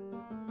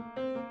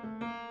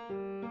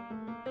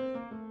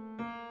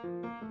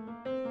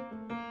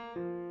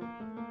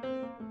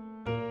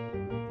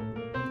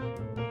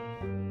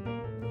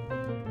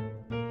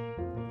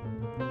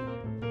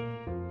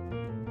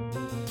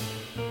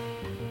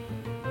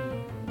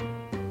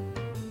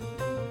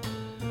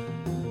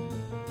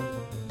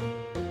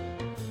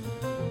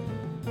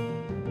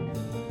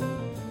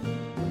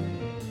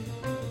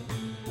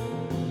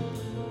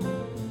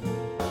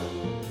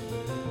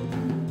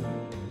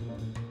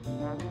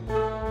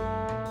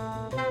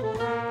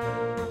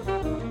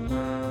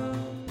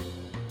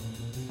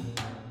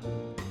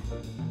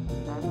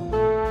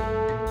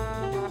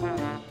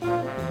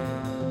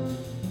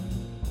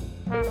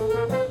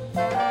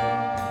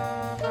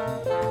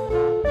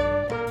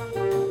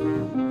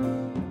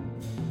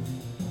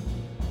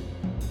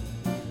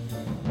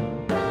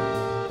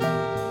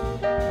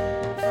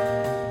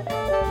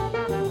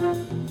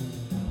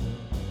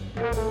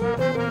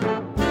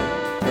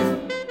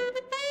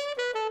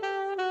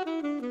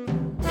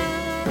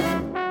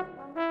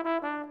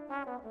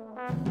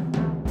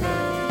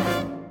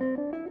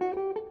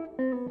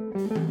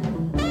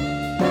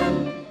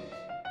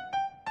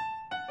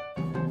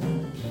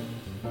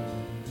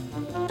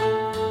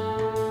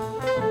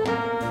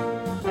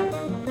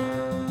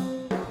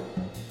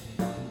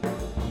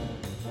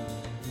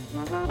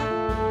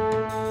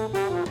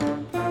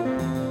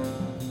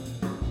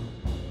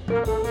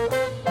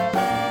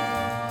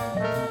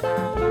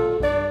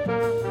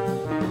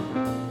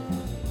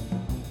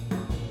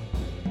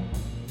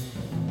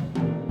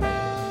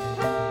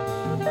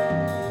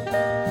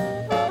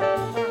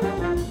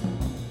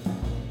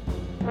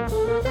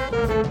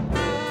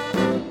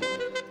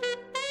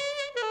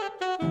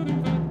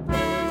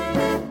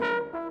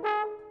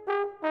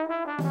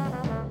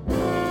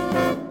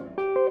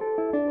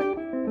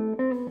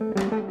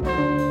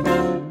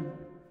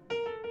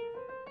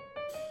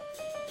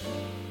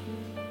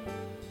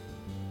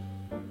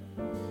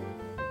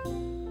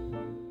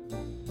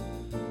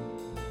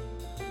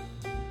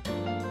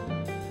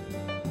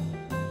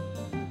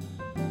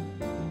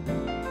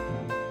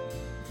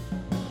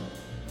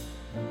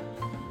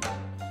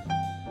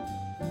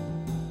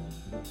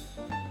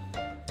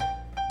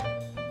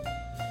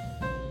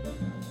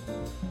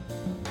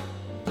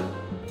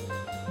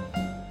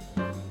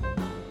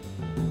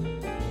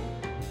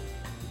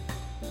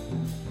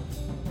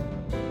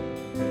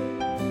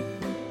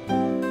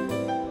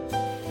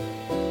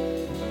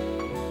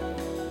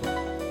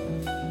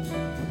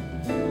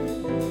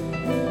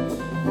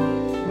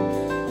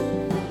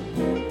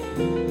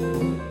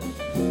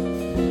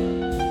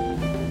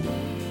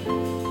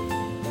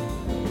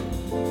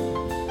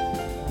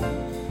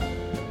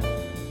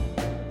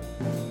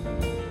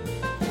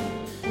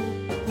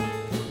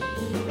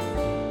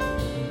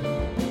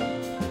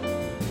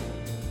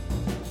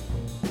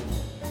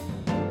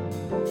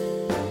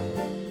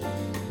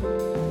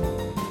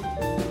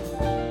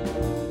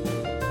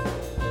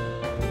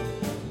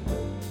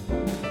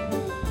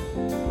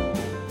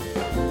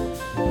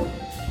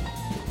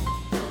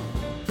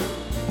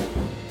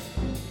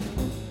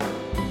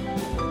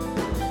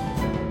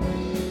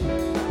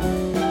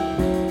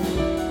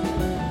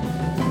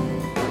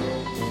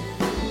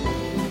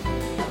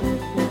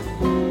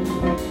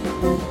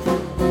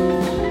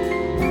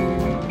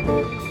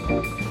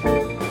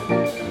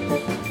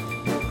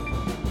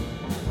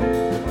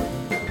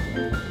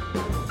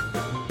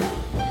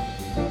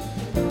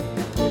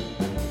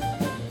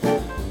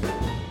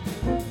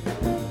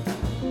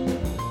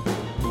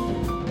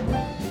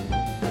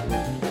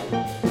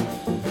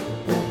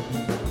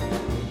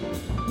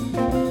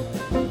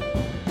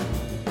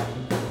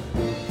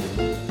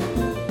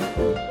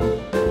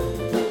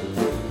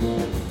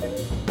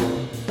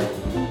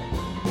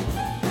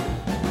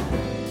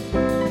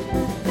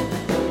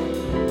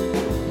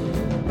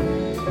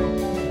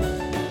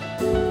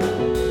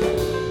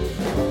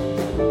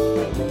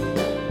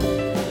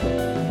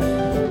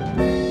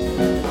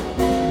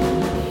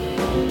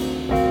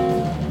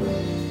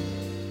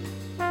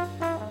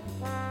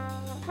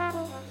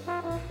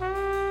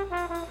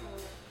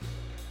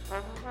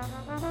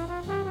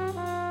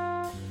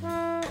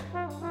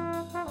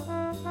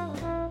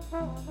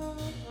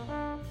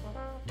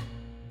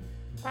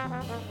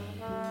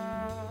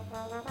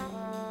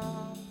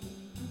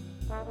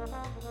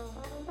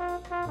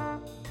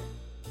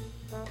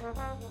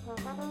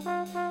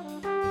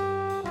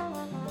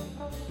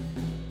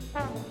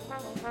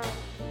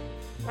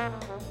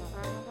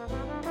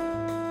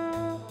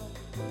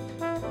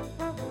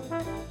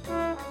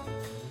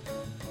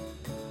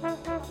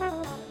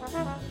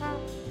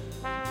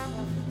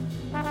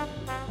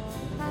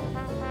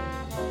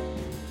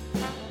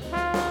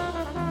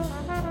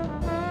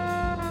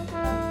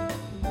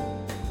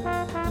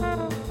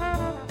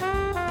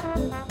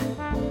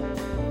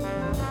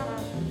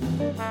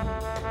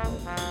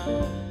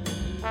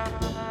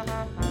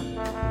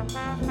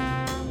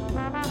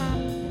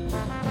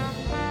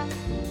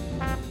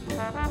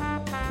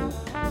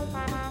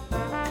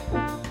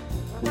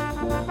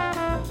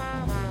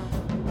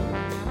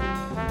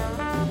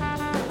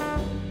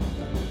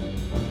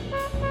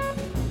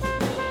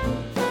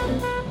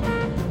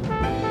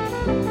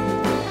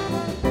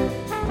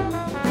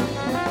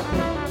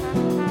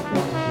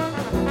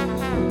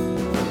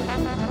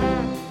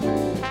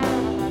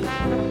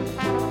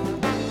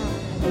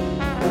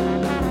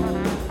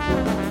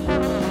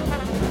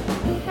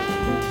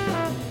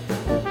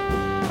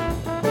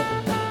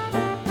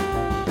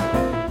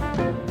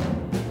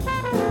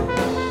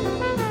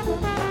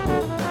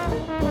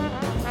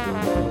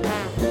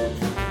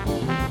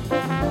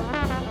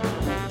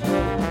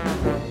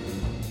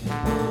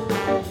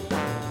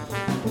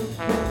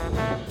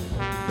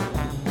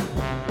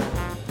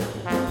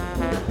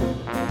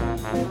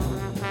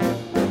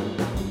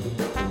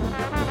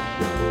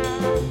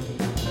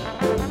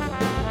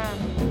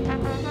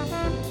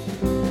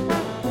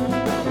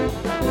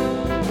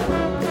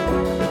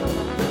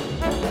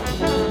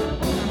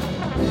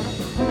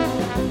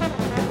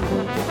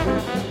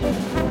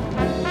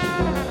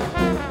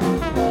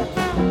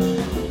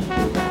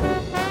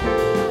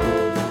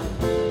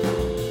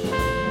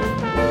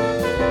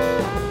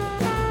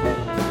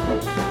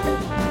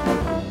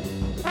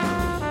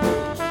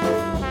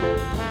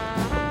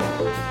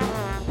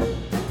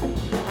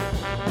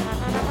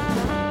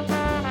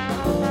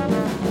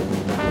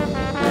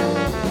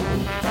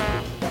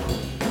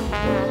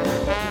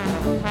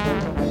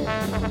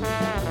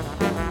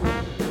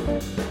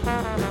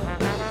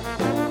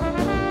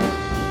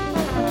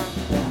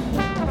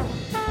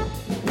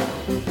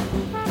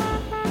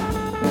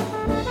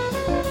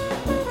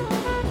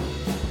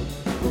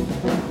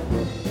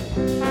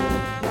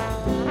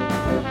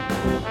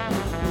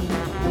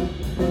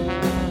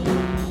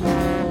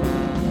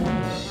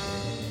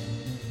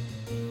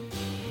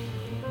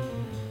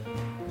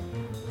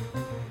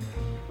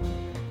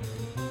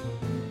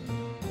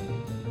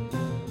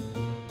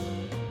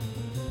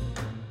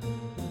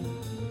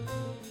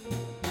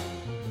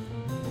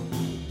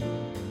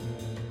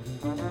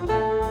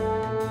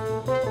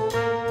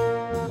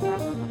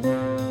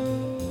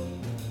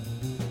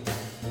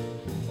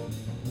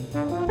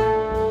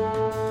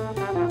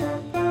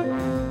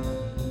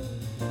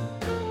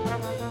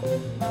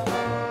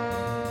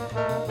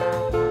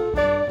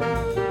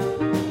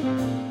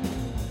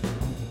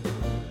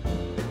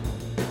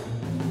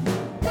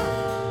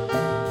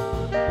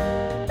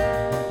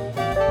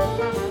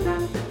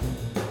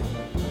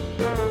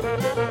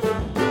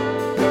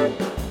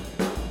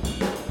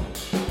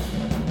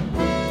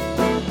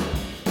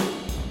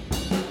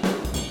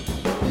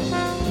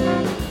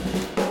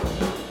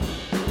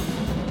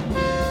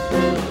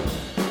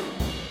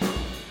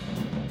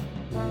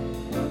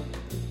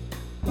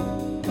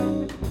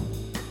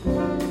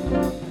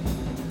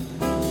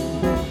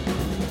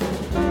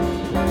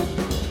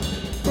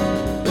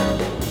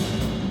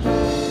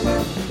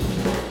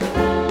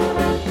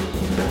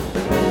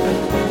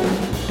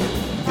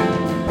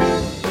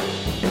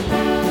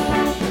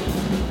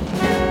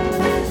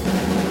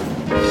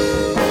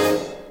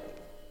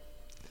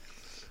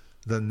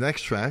 The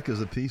next track is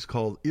a piece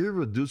called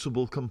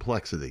Irreducible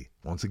Complexity.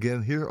 Once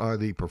again, here are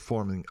the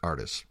performing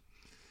artists.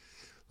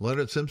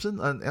 Leonard Simpson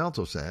on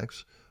alto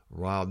sax,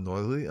 Rob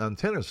Norley on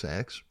tenor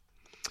sax,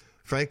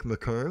 Frank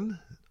McKern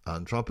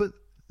on trumpet,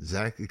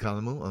 Zach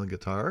Economou on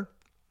guitar,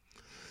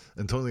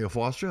 Antonio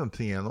Foster on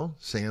piano,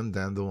 Sam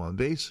Dando on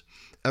bass,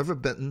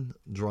 Everett Benton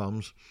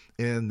drums,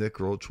 and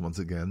Nick Roach once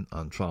again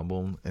on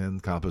trombone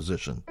and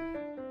composition.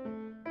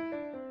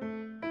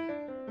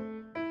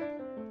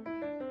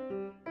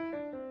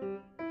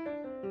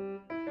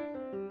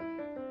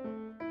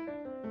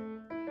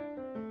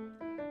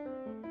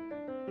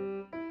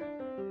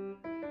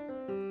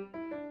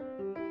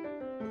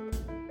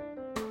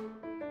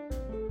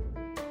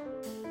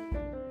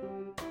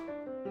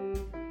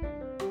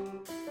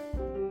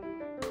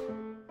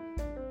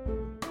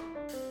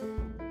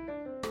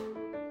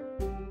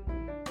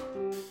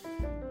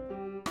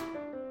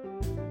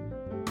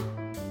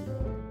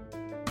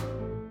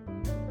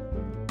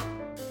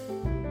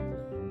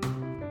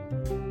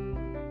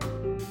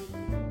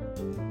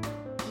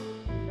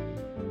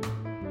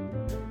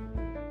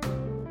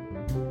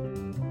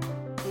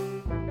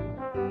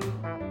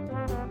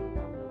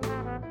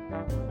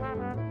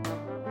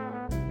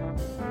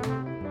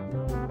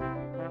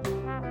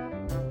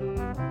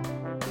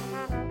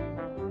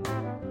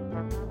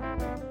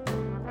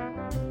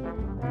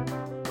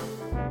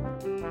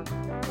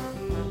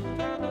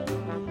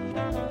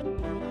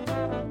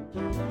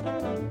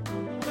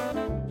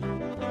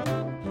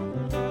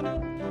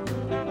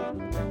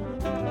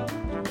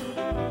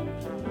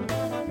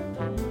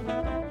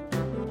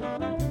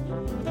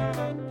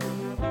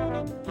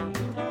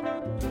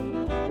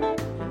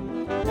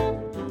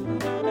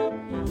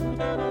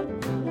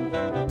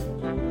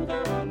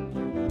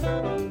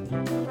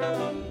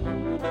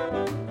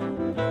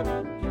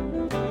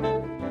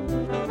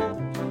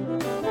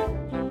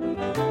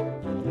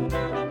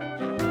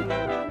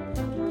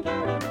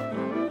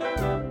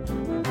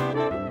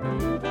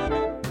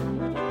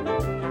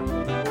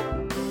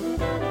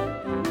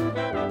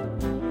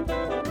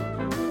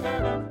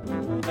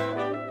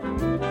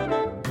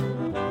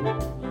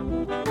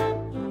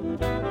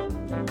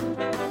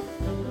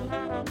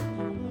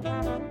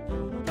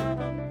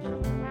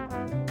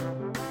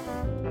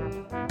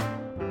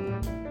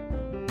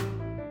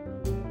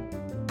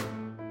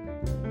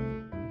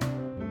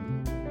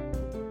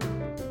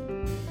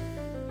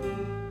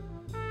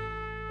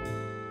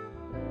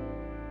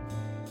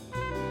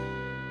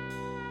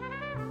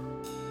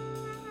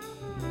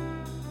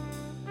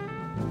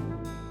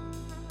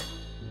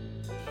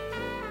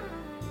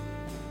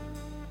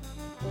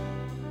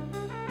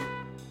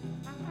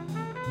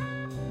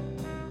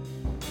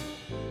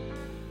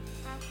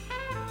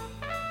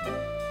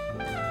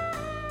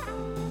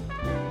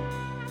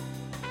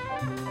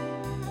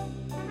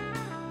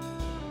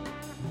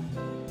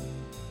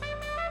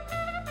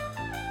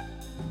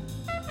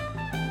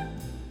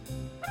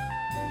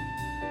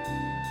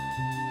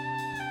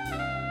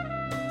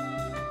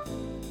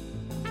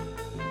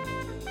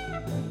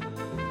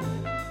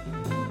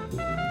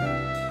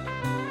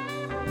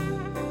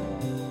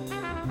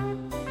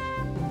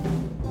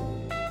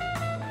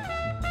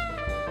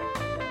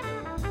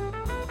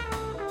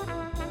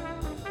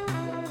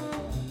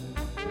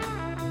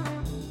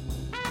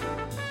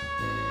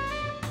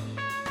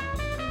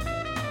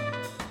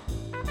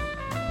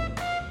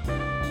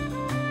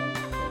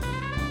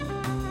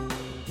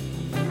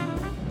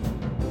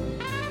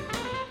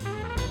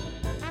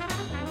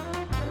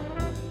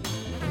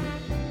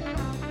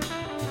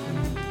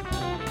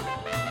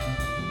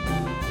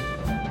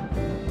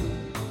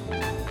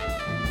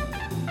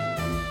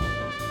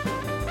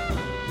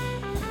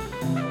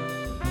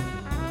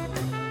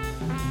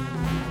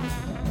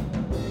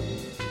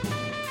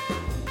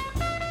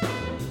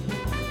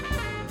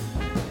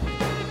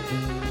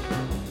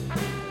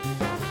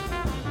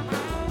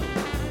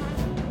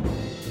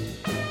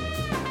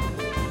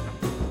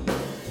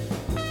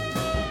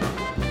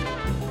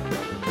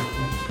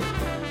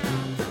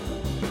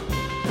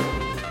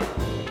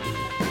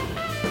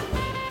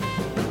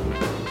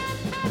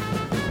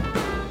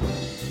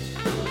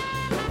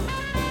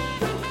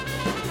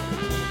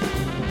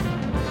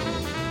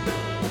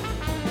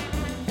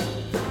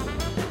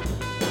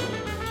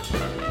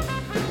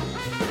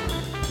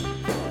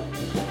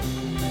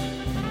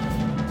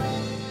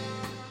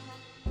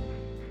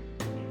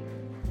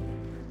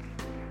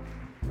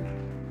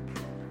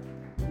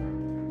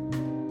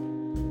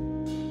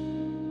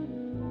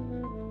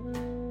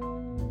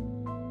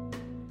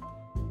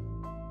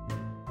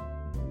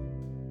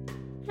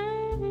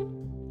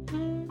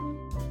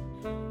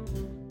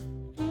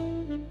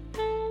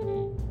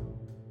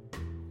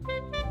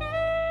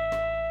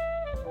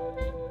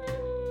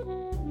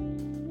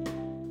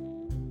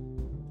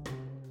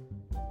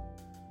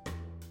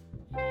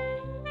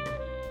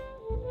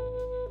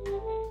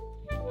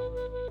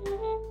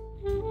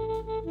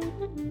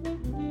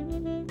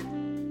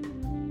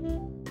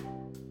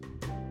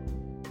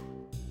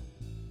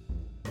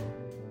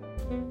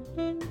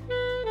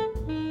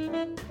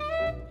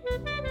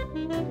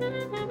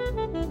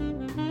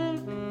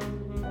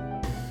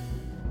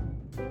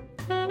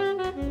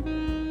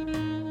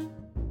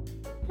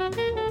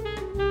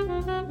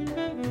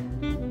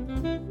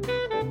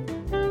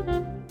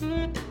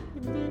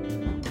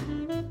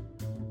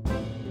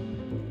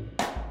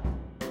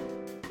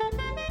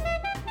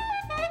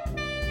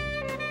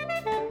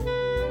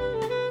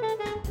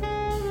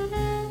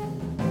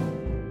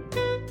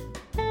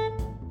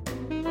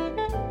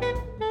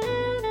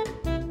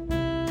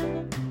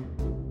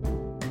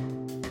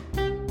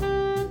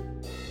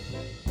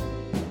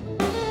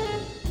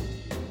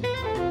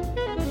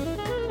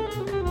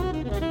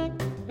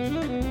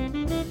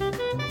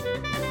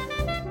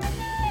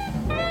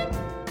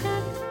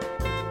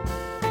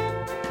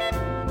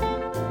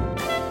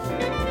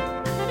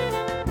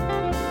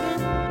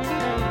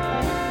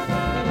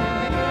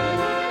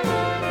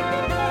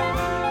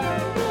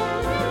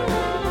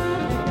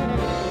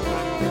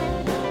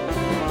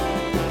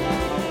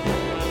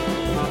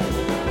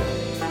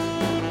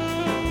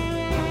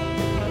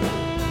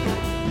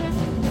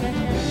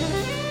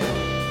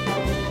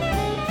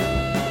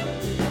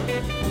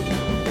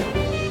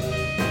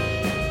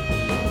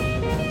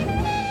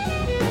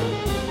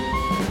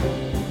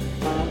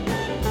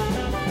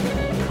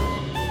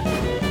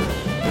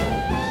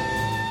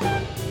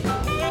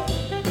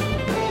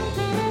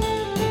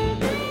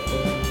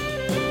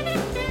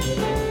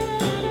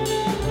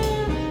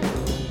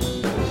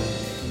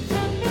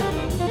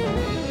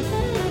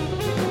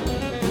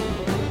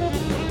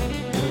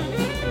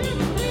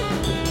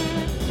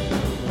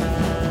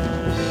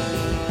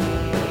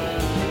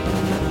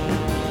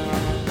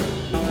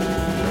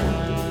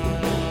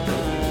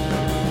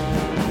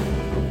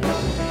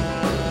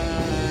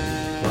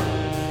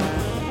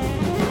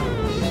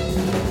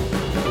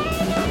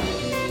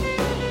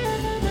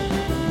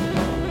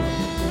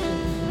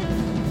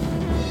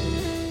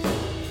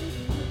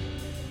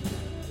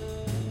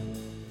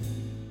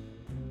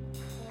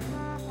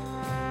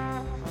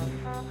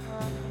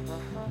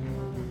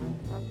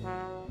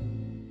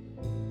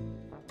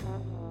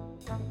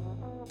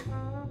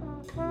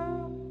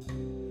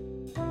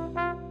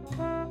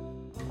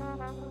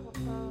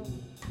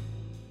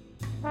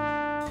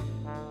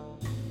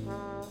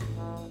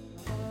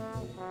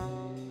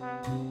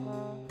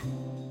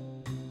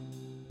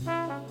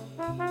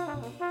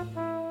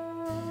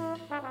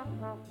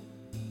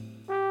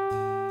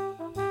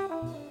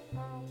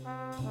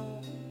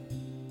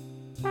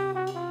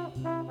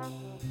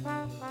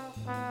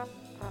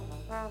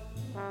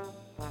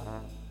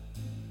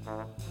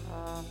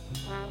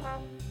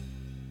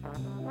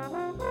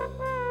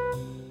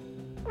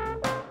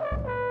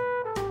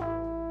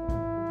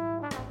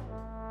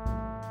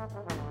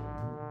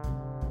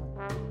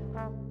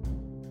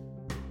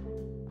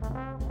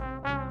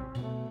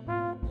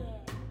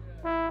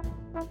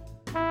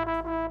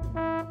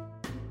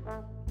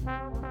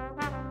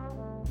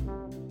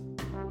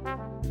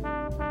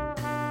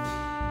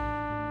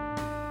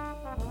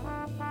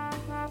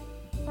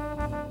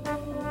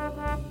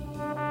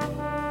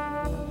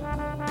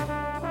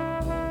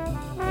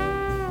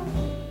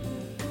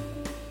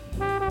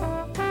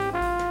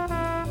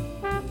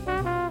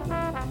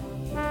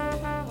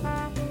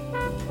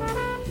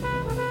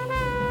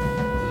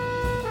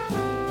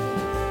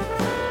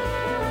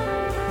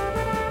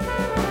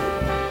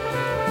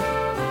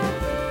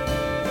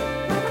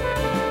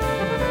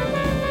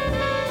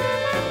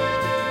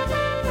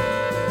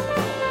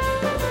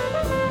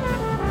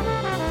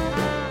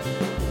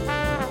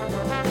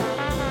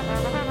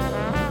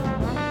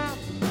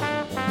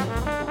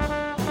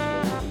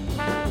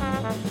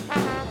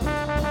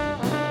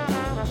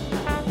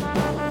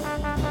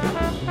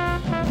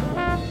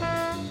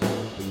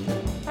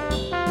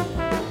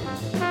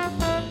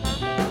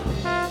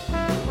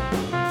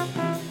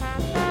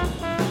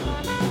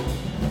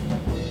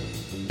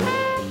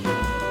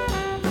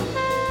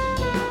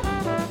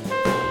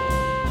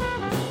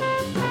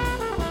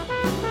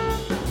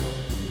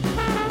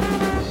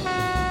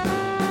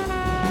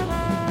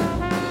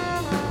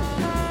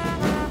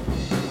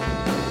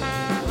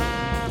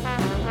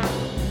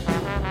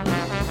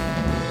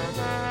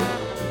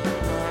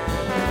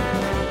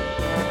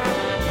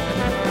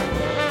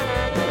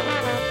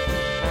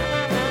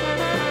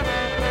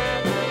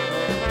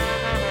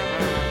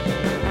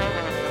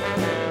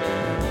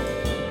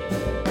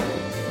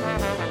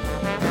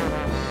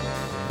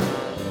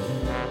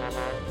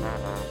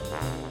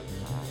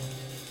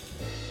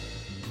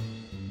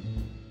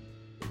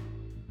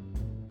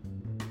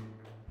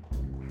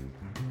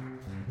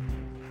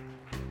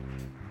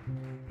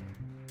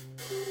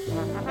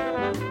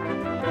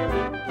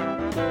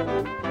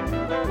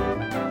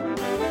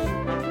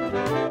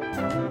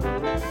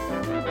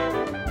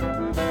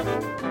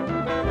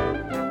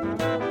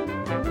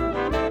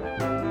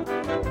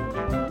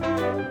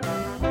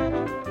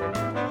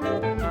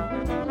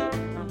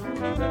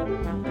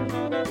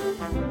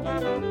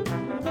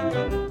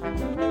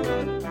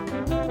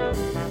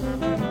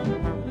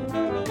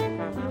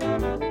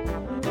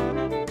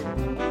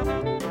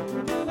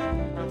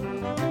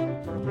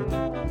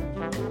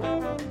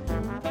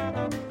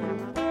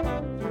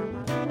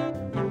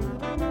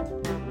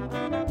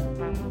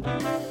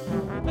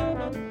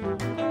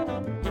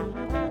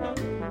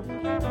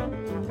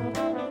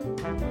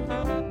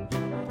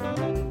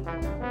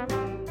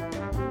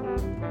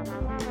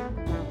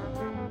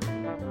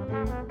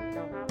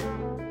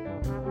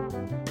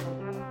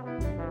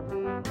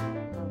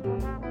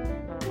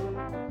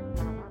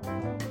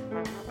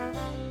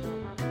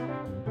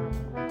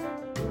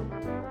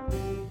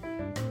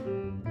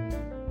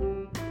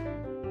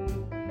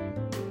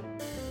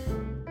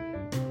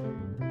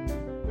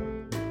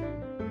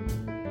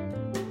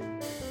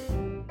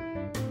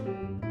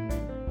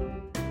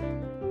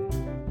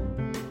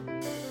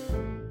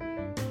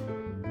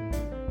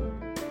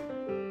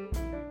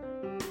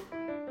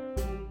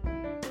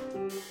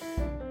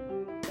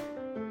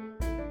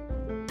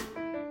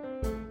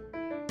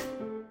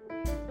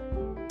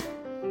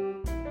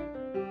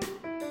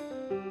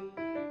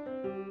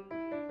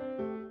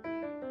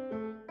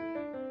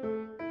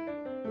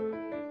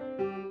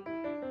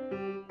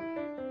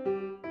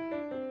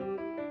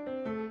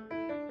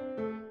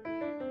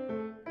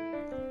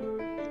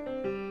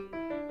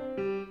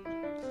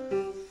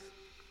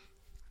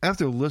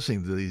 After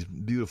listening to these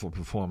beautiful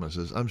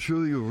performances, I'm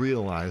sure you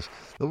realize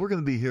that we're going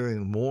to be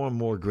hearing more and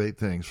more great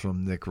things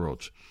from Nick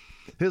Roach.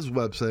 His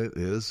website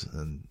is,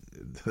 and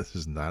this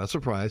is not a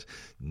surprise,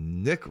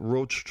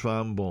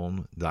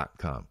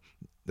 nickroachtrombone.com.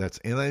 That's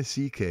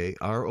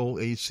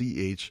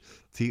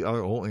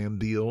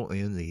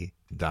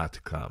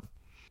NickRoachtrombone.com.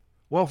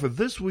 Well, for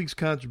this week's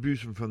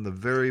contribution from the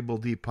Variable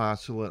D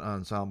Postulate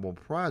Ensemble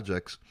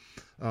Projects,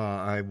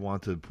 I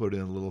want to put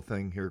in a little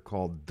thing here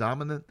called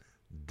Dominant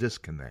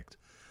Disconnect.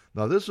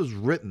 Now, this was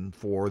written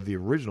for the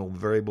original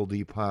Variable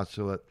D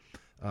Postulate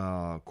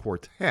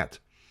Quartet,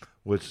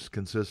 which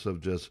consists of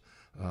just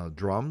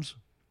drums,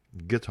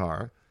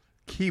 guitar,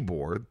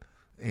 keyboard,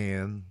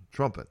 and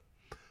trumpet.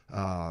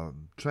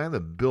 Trying to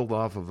build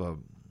off of a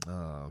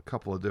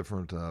couple of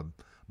different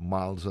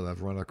models that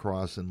I've run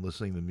across in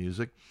listening to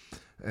music.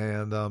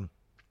 And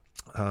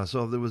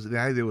so the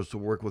idea was to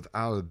work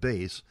without a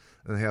bass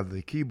and have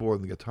the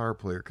keyboard and the guitar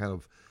player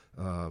kind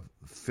of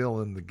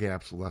fill in the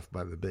gaps left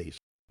by the bass.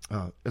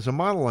 It's a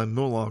model I'm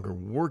no longer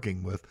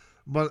working with,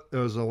 but it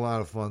was a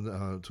lot of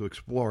fun to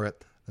explore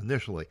it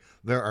initially.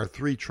 There are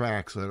 3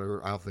 tracks that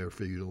are out there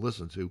for you to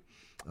listen to.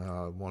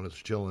 One is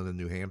Chillin' in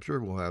New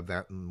Hampshire. We'll have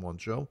that in one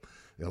show.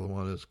 The other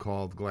one is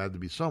called Glad to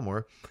Be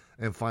Somewhere.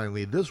 And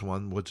finally, this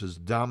one, which is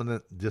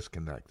Dominant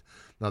Disconnect.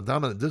 Now,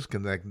 Dominant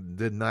Disconnect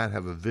did not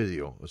have a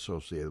video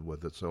associated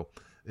with it, so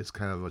it's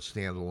kind of a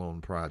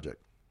standalone project.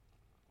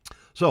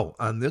 So,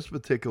 on this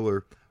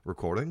particular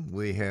recording,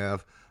 we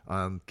have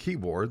on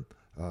keyboard,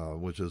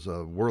 which is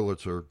a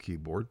Wurlitzer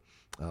keyboard,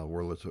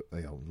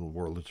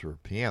 Wurlitzer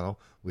piano.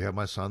 We have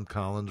my son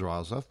Colin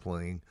Drozoff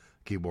playing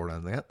keyboard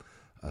on that.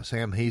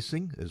 Sam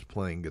Hastings is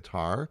playing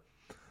guitar,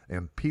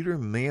 and Peter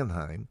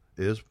Mannheim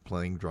is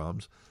playing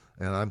drums,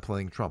 and I'm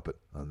playing trumpet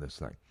on this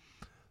thing.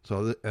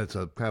 So it's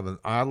a kind of an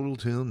odd little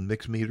tune,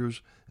 mixed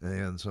meters,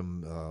 and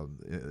some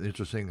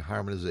interesting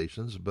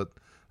harmonizations, but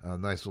a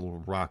nice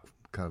little rock,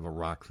 kind of a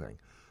rock thing,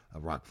 a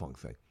rock funk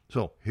thing.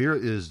 So here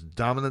is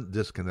Dominant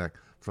Disconnect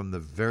from the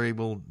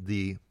Variable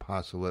D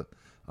Postulate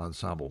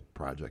Ensemble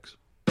Projects.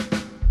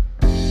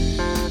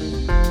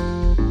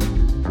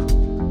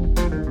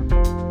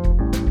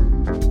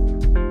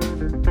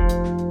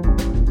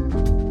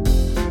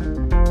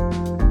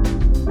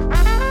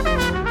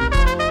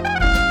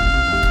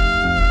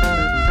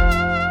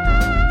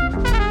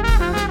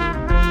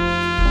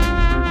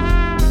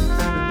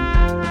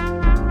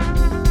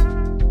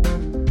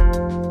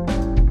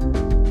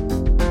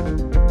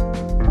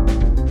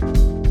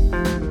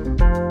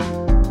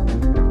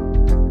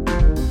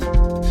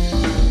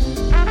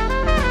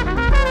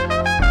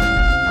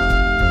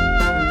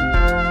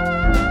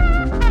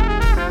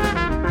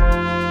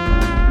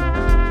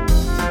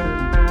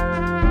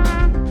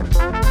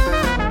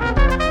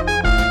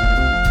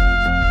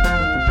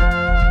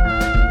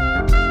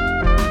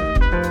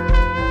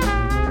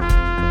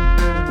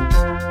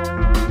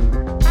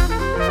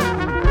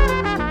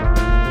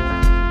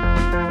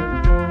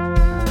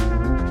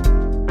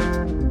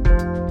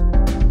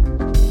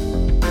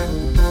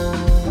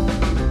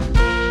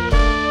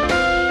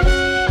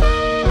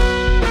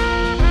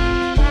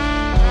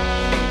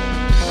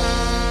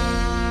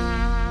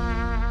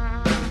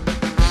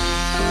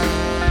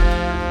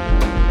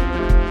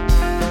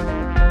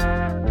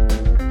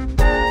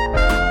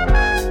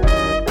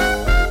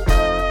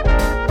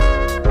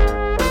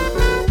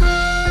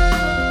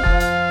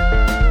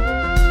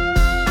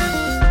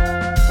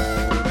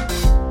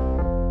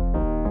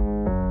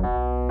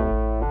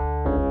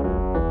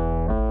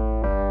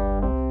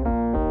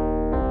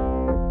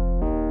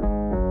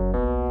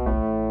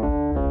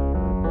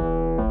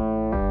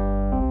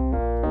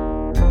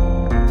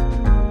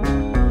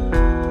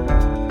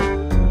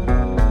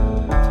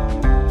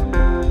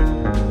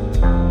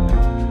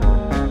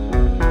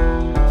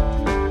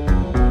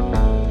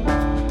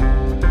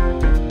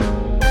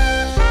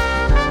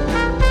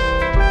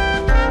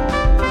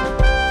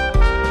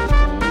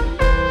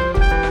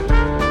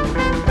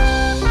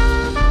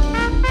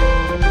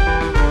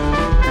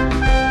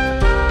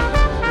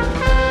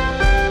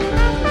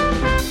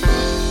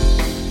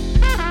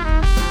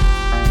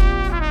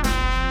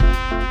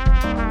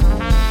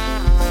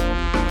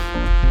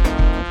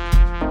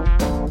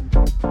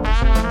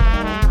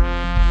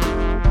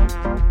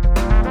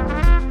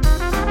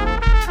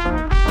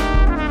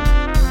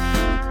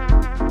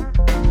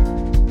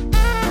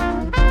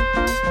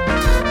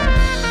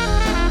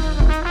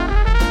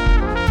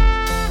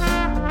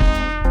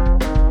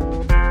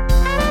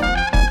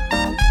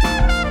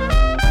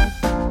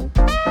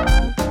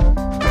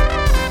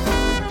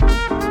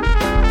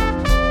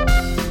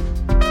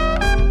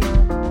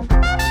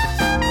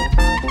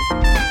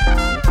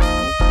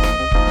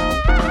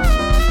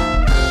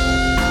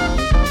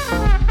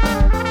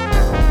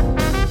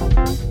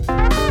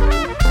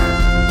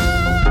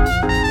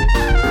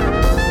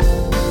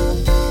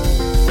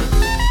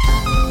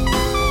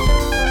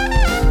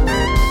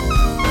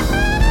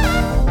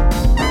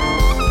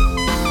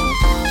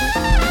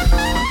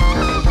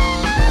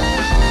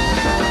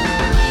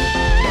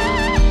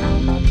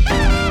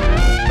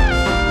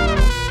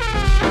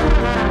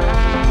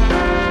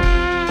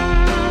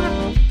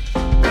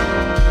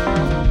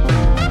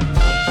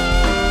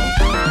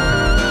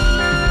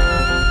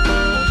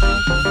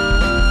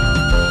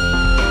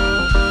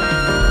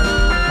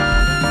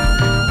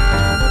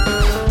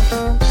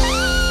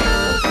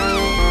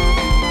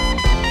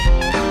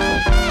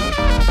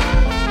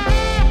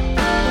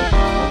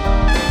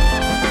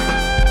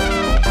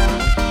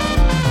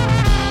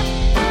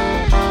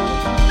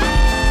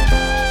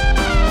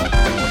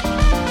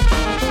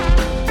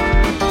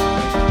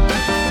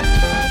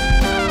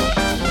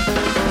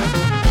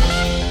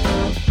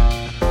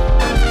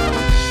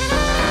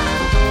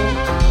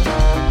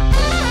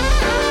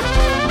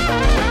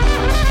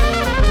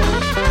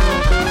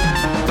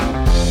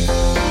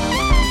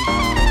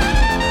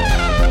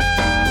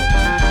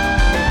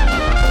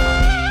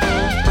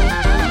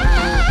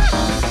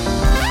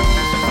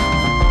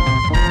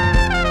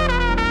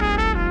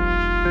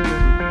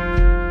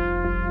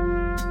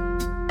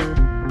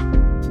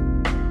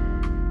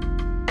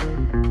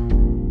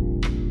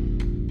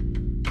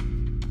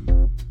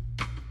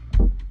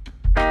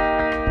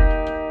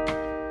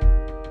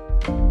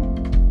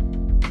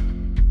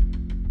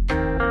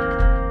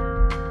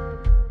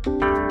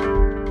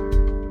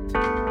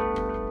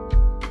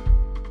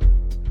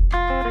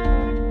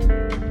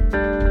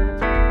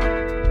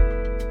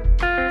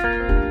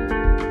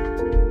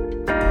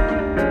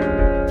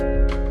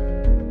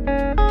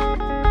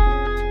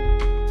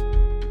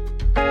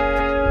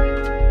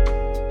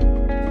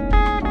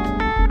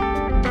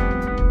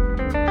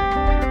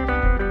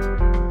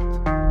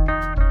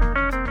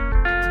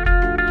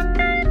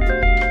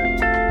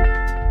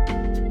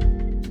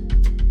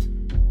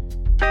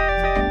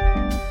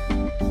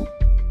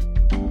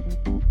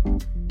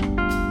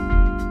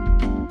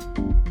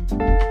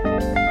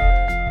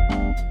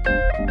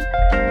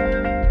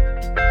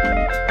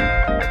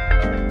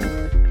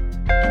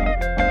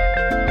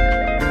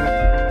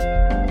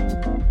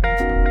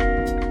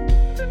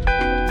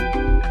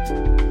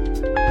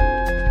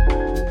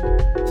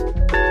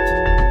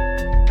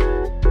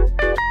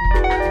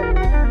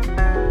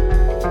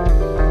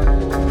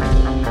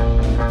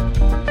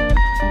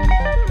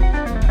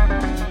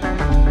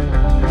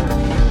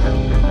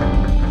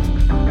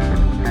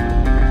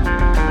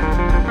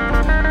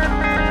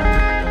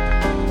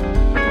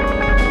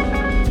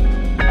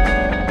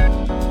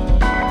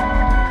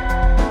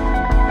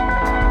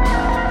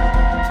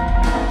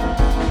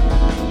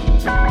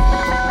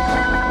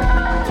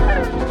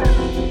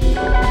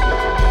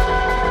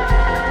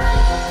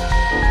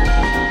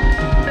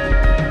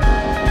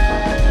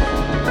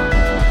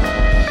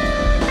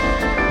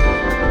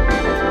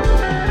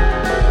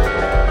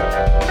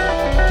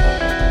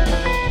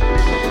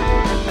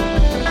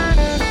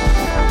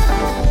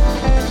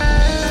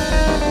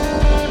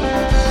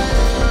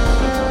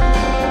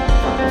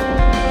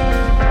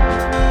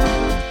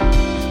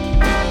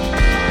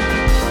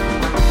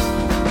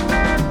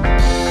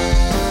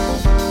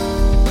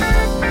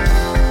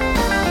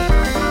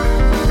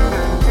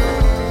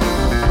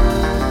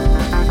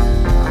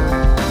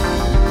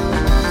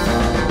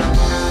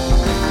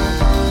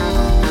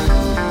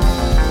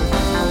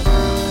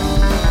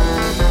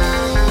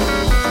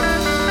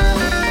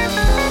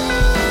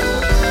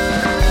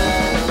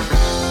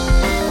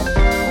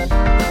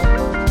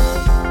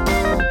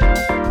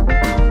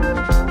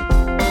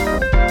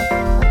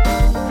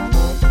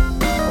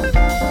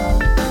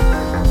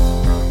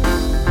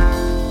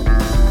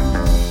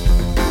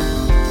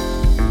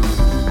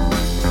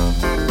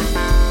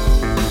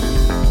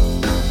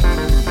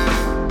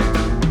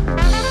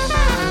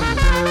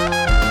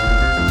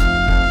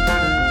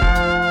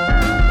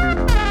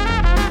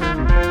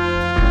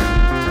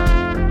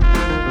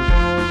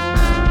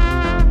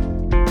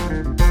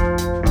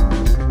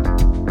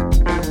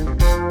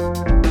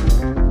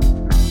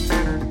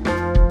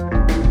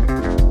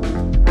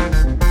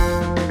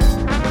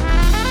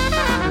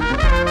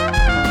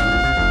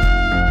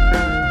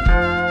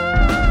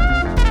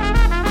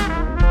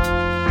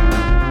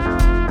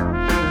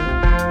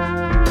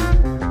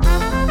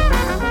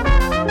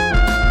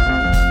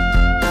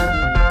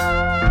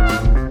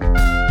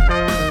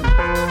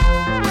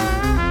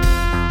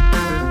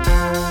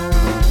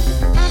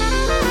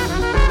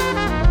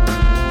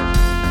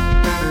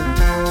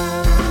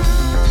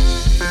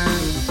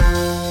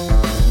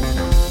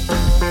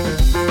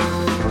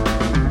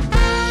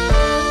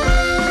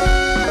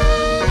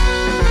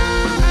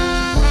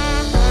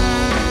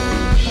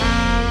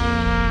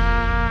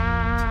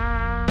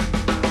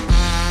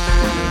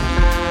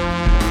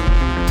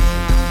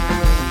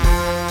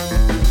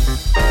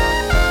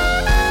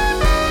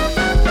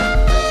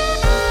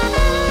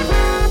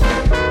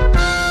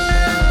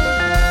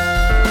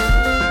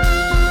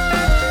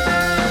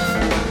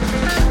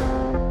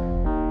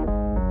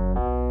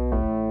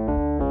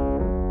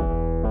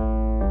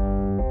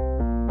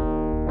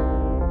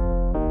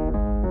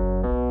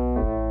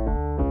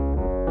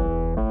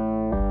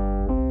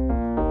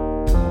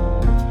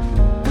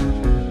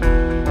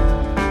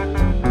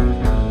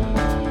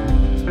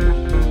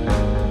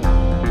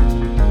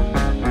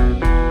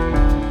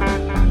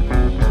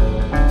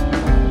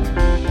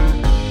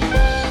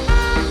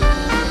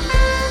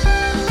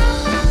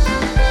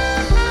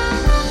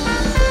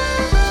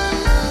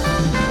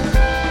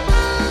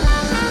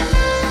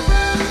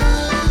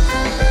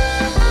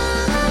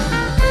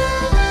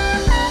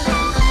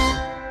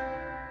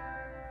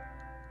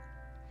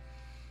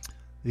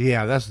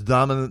 Yeah, that's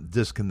Dominant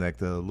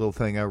Disconnect, a little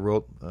thing I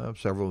wrote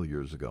several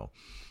years ago.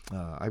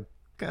 I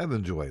kind of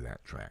enjoy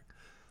that track.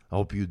 I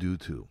hope you do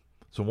too.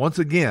 So once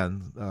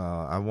again,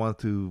 I want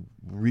to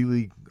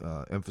really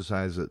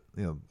emphasize that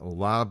a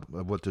lot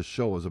of what this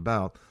show is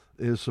about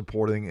is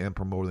supporting and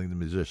promoting the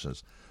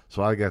musicians.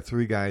 So I got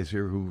three guys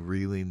here who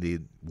really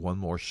need one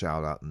more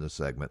shout out in this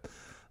segment.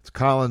 It's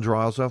Colin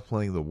Drozoff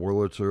playing the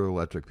Wurlitzer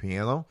electric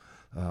piano.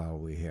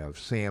 We have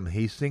Sam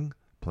Hastings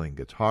playing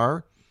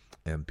guitar,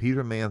 and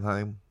Peter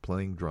Mannheim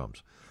playing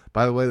drums.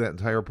 By the way, that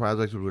entire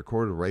project was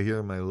recorded right here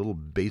in my little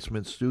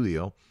basement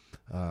studio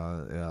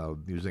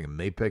using a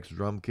Mapex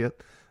drum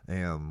kit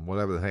and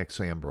whatever the heck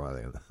Sam brought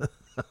in.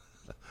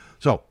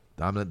 So,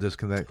 Dominant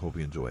Disconnect, hope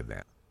you enjoyed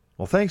that.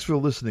 Well, thanks for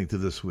listening to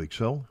this week's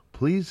show.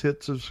 Please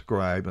hit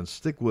subscribe and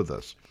stick with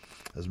us.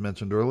 As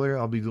mentioned earlier,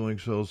 I'll be doing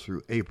shows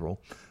through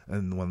April,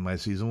 and when my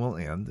season will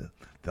end,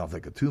 they'll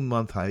take a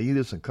 2-month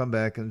hiatus and come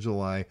back in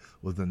July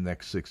with the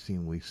next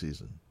 16-week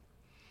season.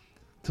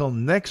 Till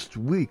next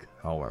week,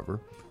 however,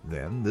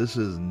 then, this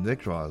is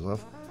Nick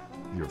Drozoff,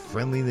 your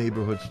friendly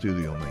neighborhood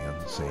studio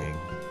man, saying,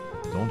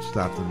 don't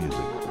stop the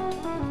music.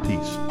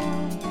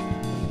 Peace.